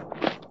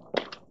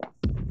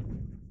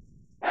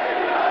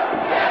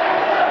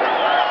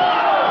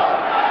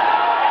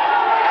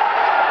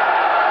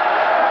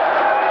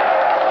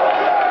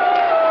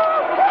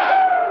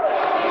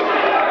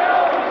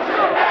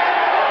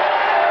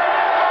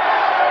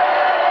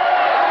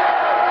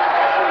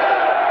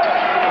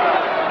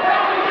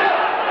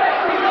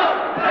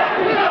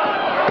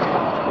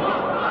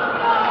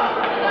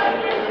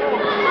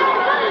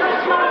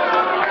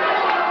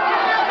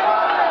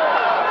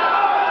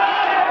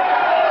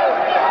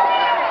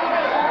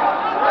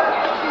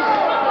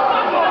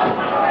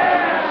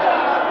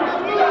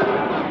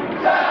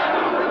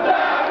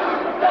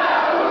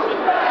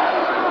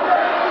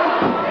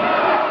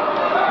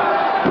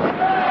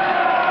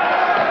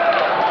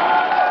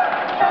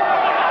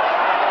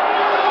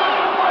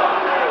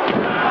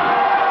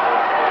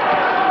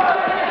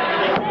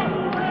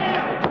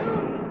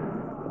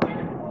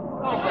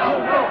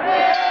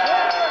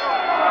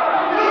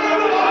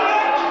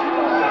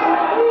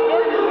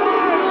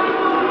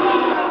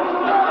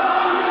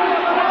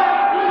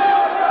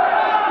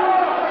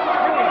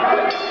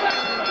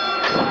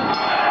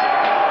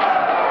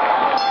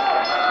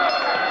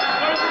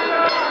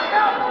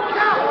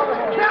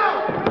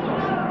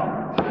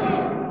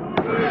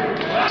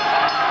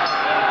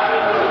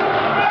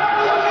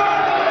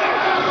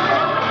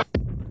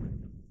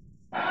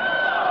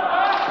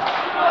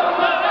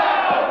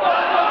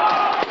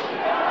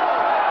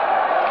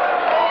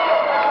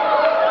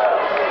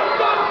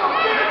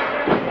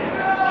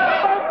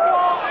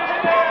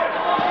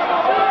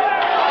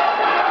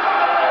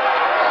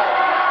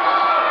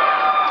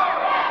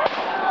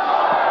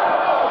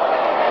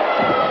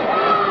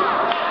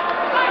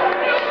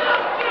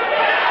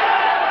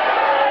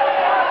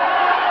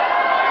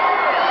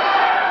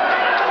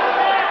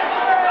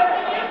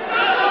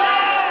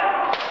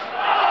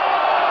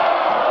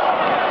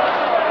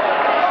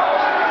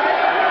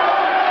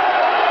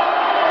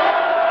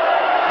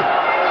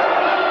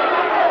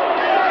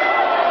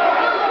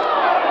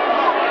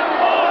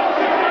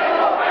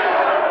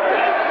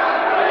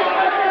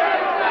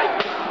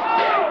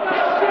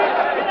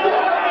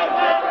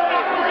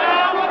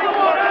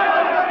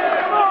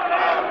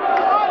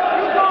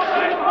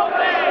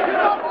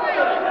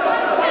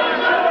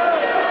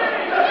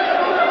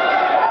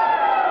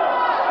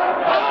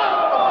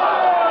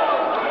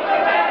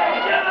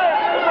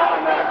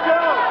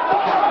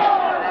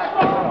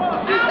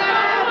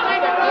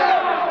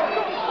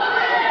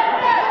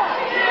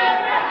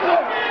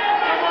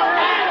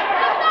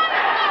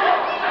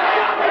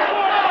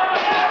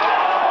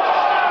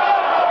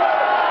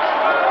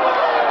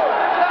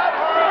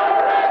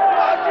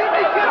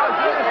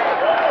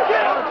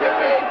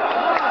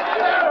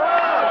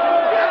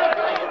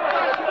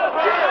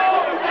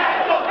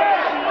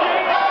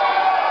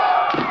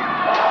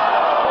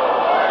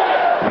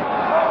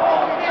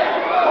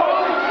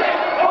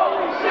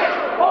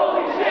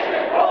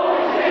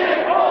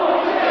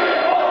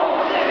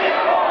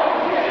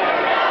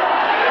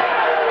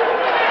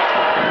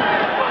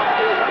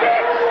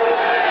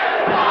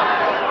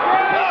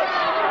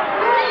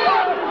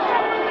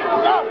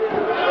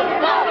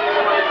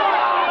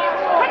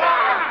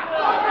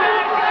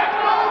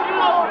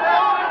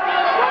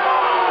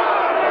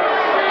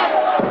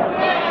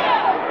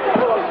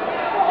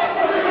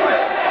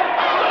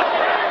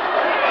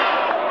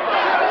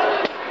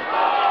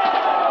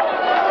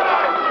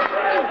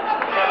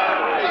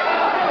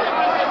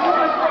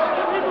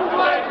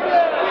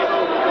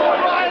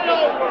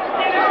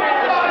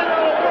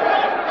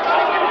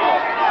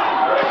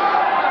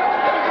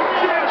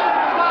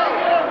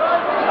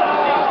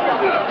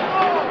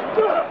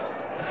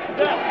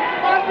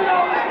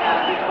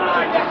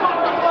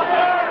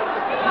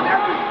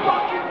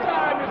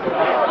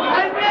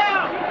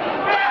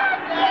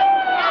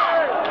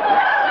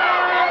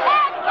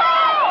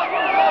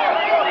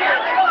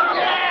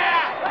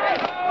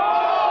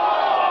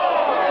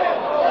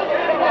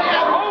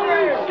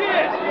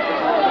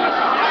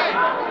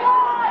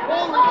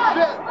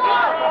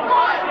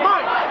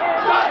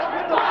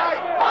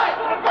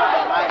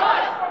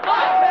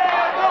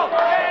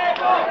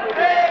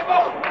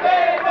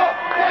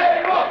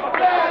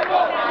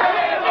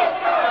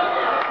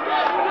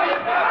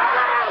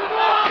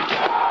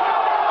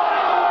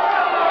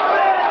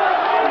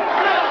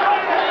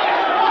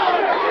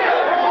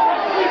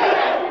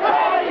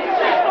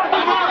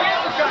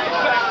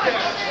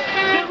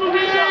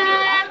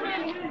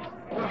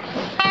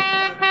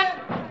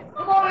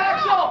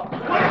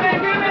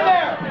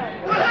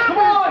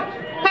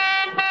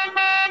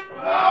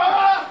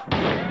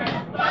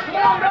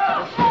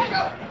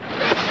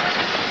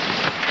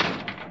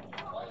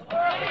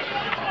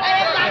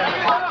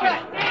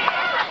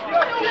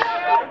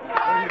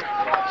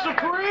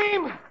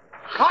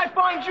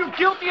 finds you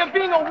guilty of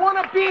being a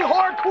wannabe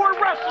hardcore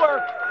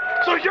wrestler,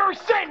 so your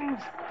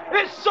sentence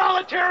is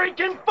solitary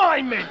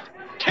confinement.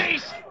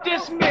 Case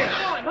dismissed.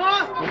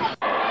 Huh?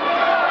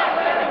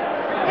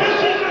 This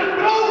is a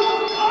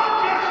no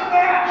contest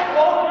match,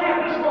 all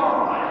hands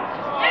on.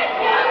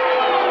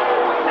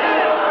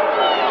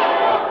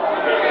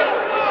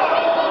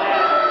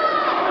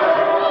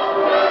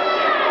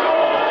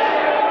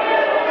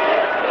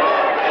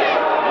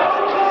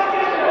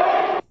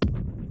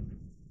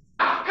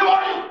 Come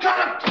on, you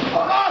cunt!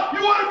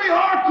 You want to be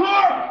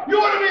hardcore? You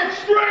want to be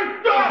extreme?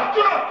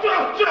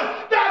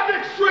 That's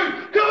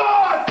extreme! Come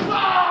on!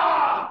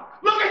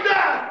 Look at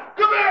that!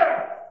 Come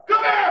here!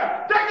 Come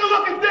here! Take a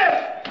look at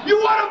this! You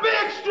want to be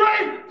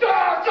extreme?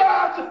 That's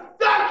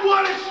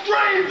what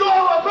extreme's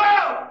all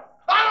about!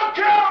 I don't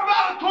care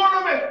about a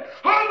tournament!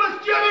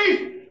 Heartless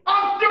Jimmy!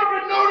 I'm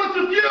serving notice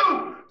of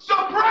you!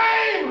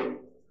 Supreme!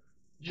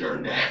 You're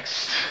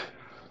next.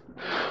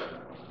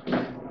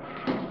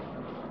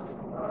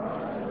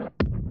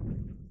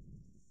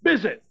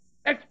 Visit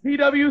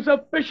XPW's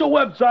official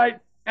website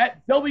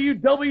at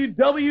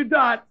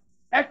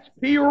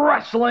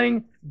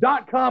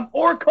www.xpwrestling.com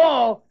or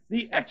call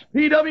the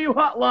XPW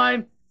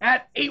hotline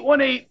at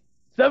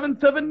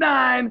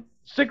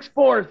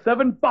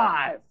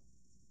 818-779-6475.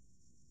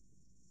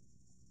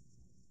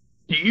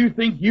 Do you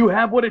think you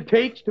have what it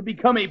takes to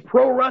become a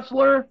pro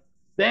wrestler?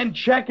 Then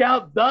check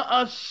out The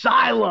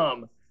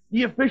Asylum,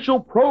 the official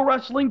pro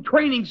wrestling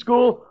training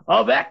school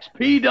of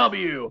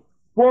XPW.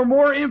 For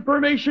more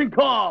information,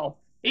 call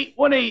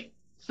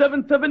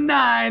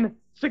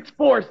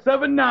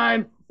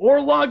 818-779-6479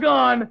 or log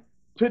on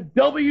to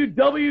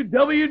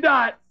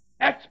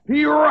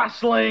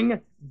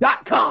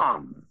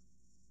www.xpwrestling.com.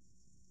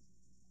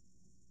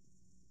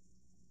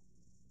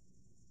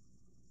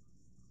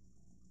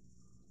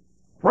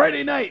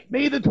 Friday night,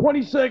 May the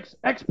 26th,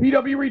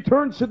 XPW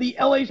returns to the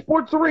LA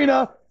Sports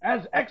Arena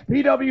as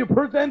XPW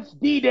presents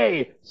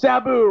D-Day.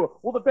 Sabu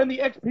will defend the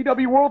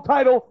XPW World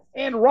title,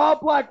 and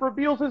Rob Black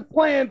reveals his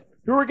plans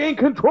to regain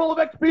control of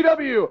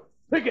XPW.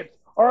 Tickets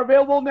are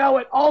available now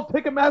at all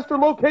Ticketmaster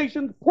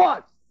locations.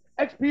 Plus,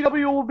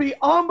 XPW will be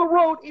on the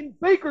road in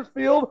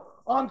Bakersfield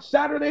on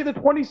Saturday the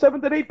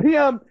 27th at 8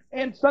 p.m.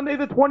 and Sunday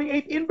the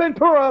 28th in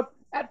Ventura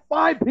at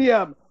 5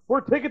 p.m.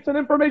 For tickets and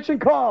information,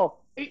 call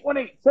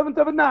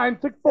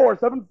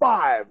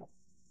 818-779-6475.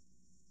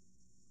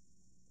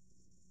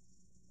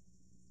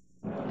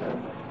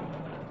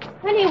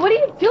 Honey, what are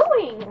you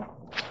doing?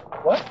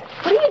 What?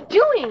 What are you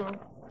doing?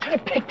 Trying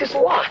to pick this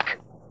lock.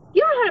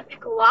 You don't know how to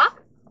pick a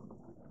lock.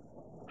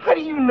 How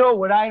do you know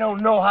what I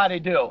don't know how to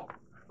do?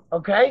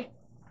 Okay?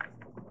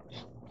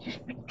 Just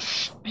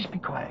be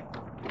quiet.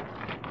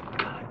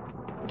 God.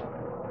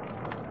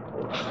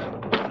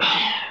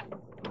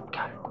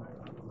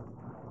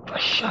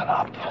 Shut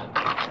up.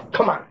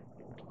 Come on.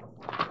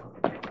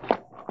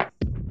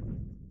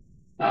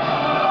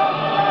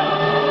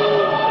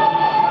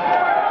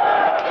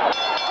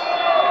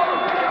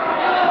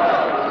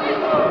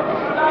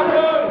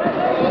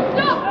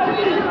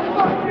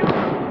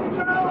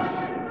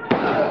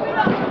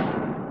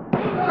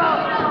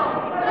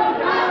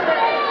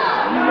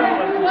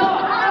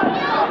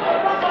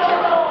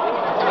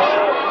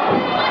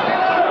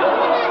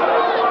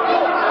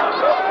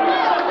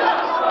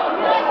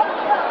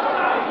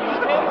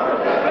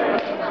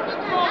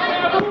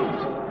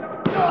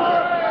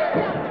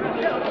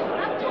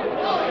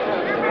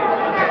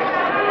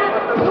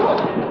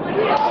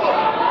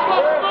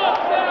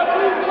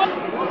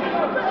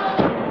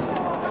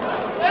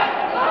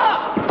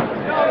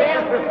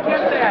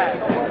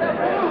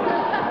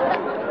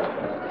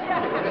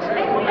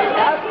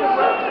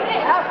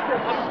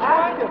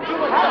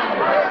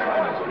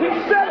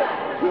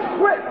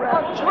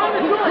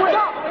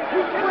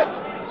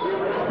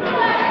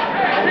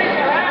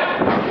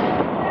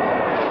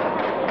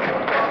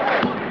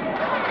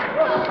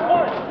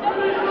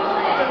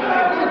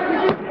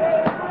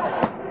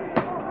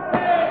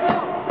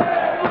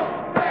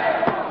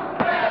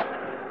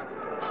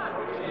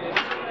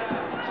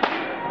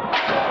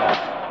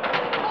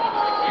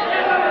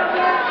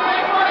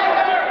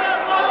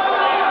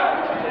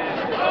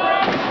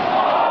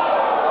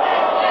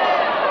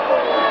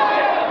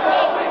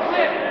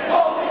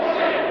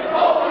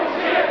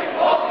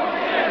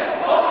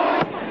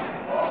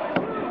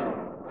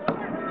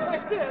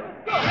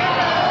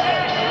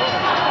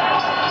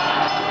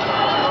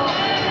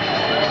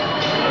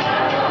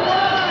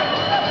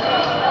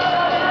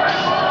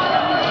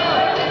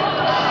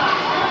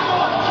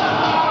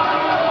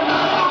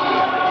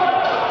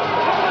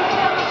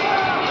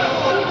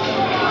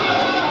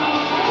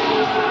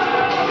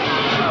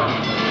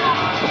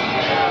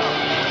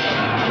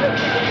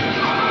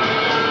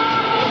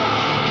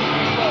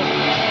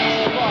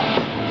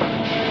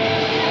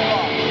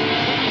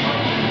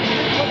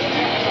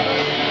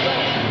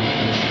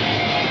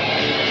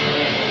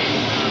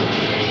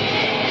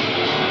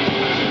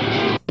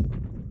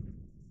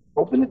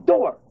 Open the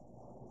door.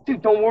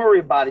 Dude, don't worry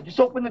about it. Just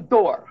open the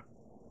door.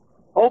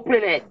 Open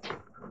it.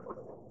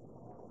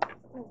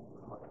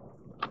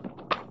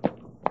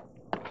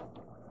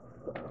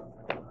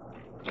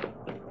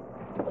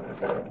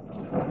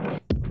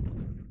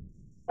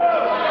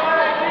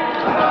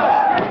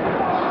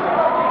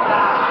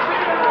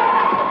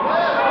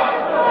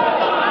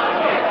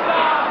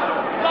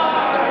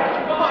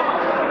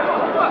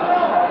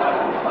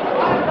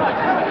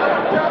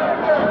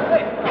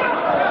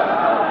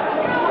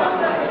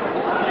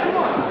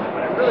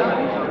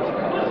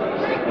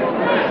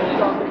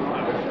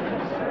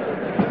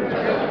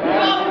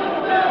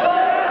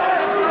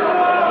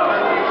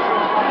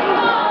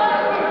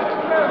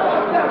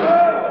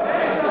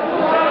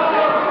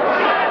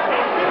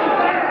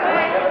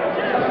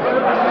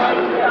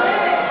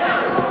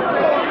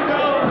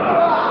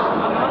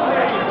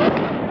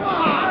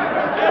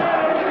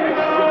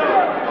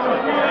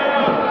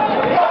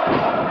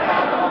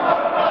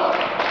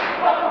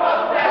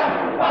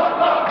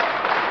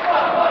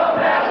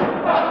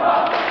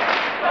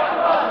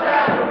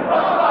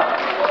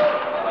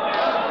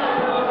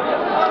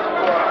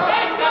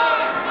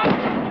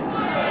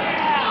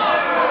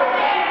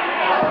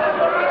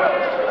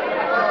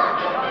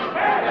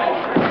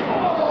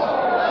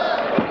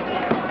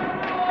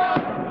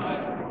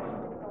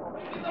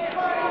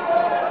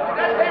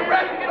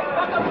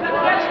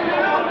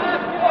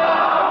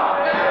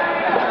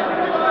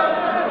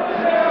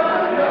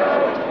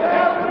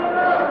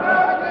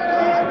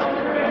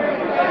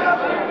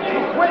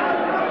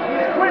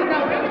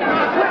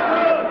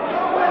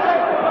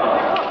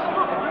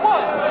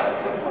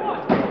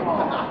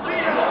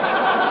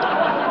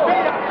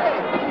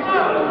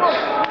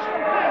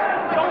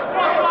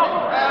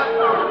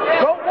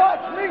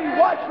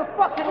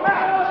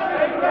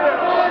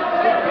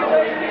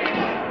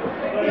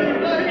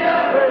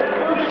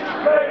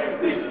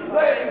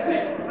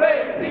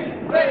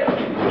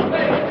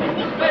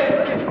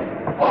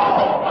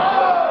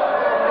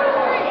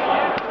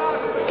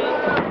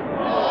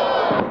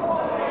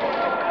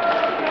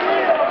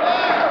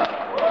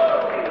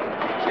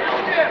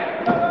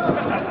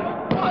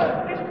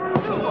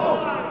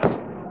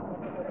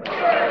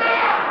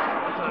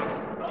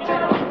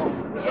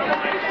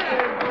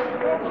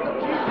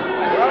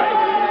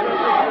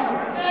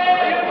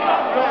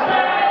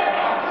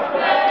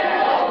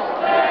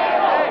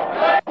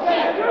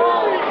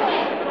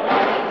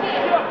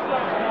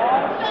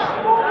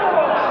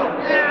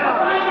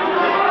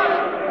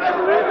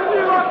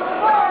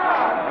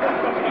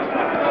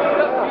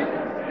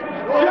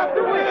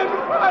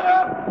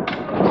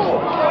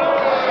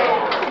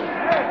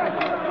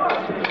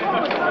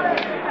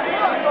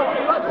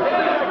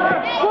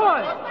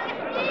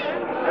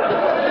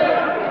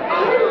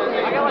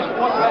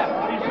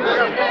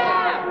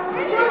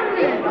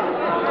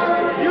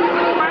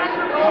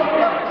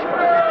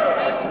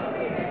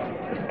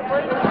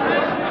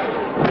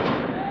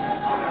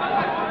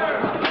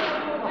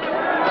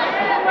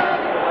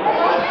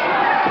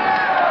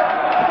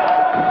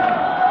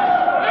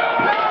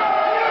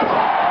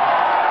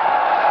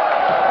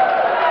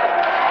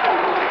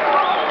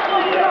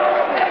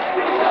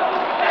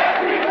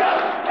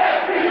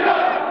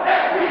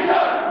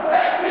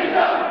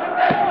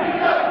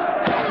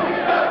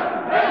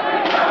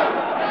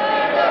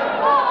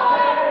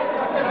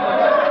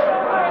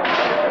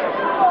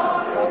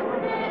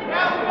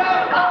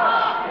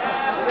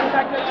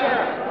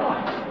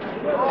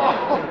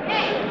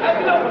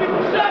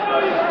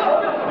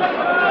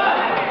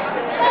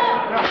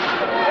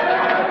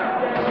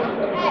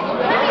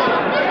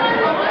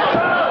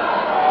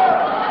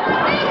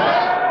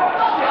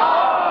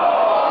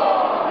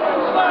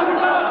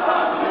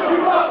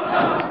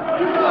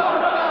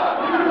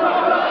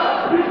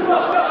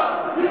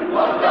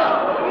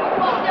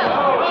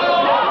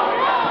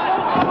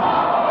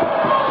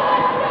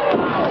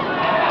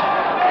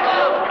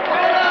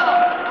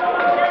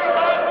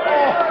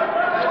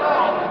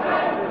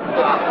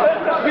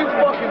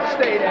 fucking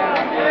stay down.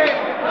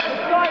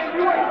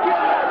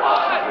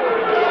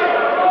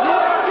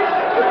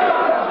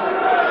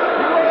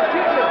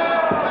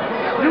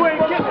 You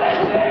ain't getting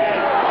that.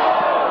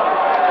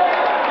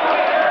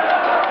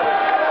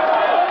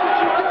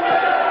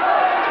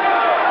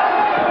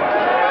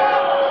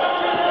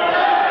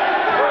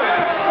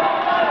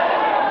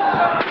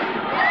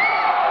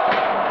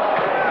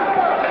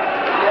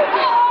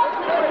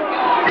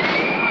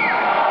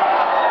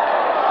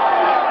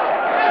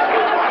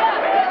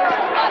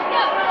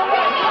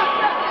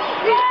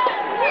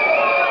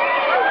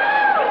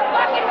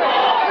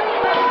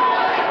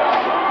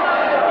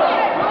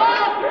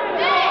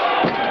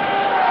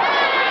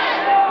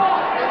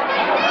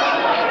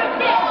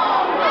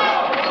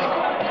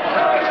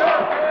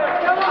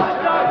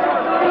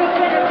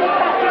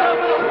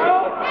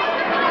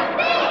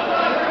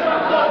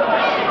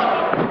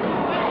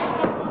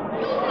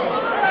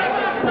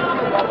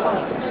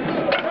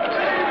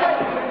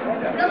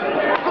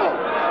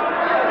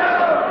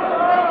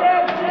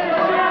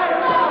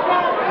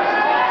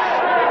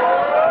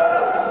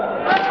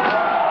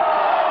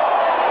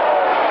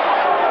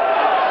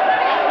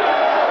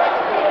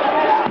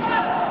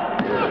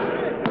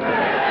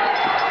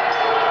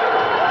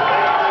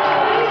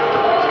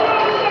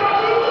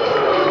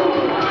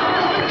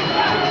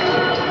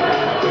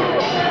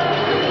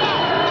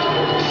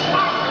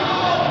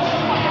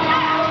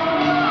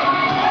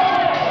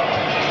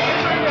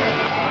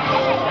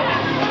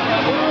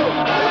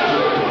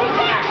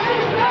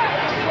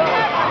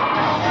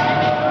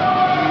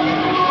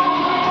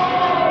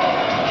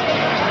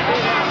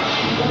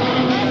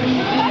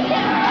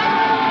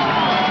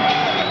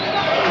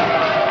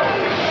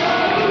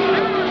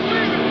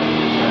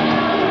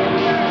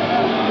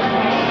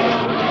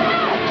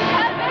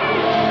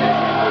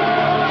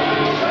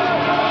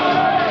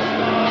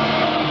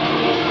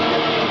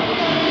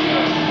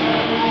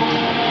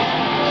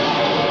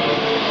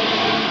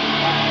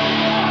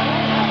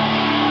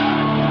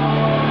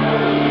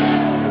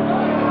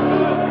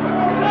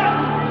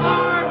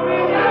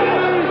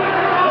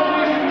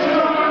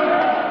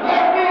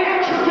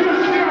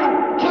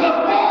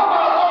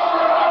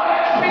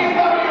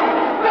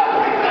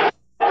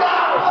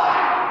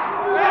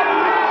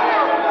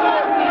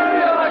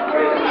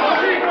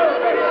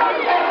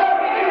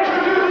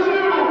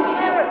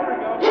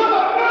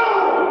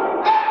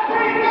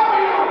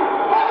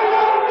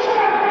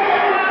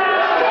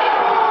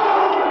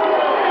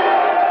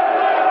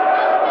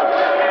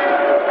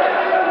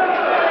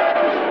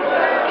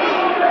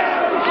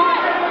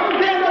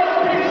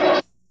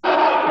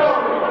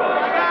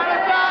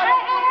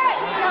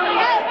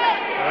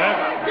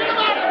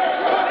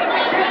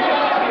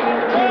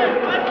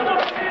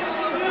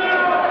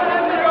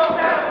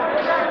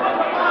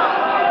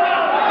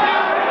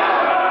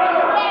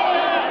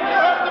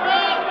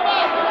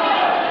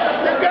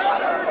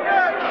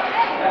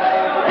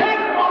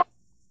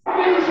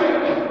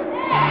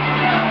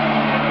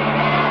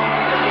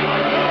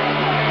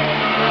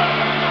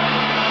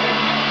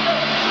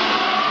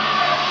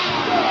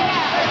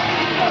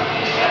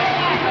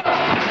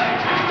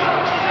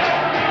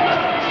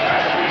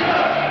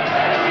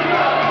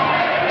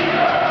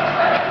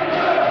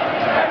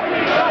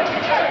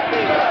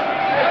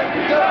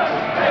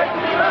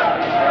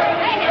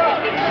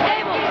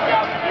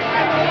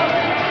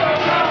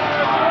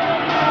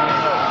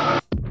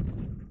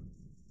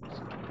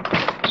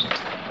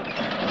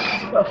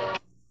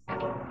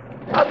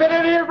 I've been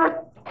in here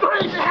for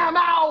 3.5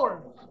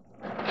 hours.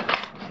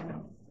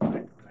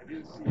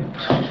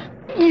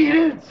 You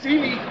didn't see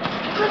me.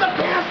 Through the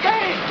damn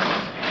thing.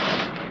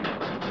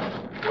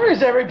 Where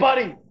is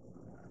everybody?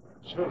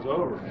 Show's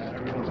over, man.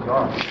 Everyone's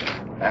gone.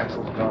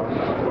 Axel's gone.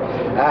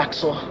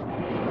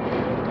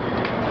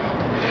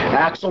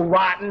 Axel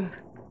rotten.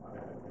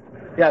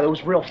 Yeah, that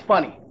was real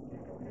funny.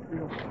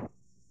 Real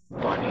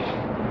funny.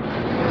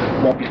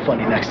 Won't be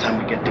funny next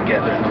time we get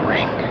together in the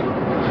ring.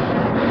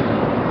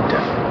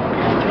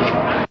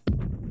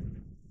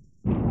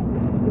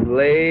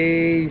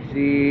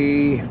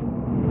 Lazie.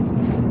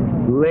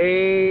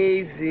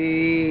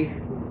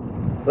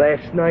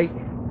 Last night,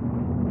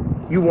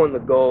 you won the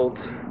gold.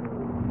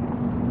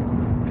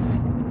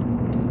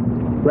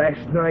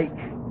 Last night,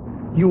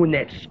 you and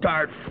that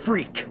scarred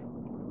freak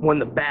won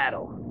the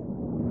battle.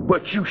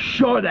 But you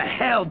sure the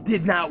hell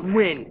did not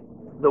win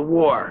the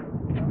war.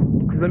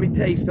 'Cause let me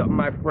tell you something,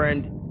 my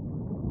friend.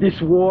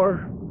 This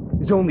war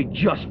has only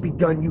just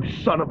begun, you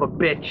son of a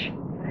bitch.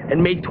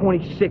 And May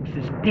 26th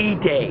is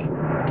D-Day.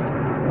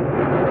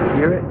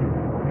 Hear it?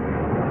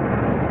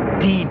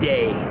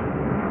 D-Day.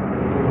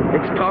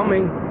 It's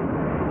coming.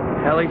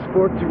 LA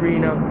Sports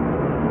Arena.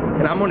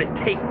 And I'm gonna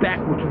take back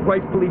what's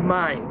rightfully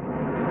mine.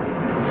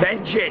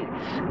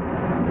 Vengeance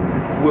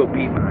will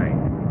be mine.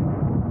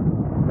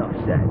 Enough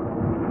said.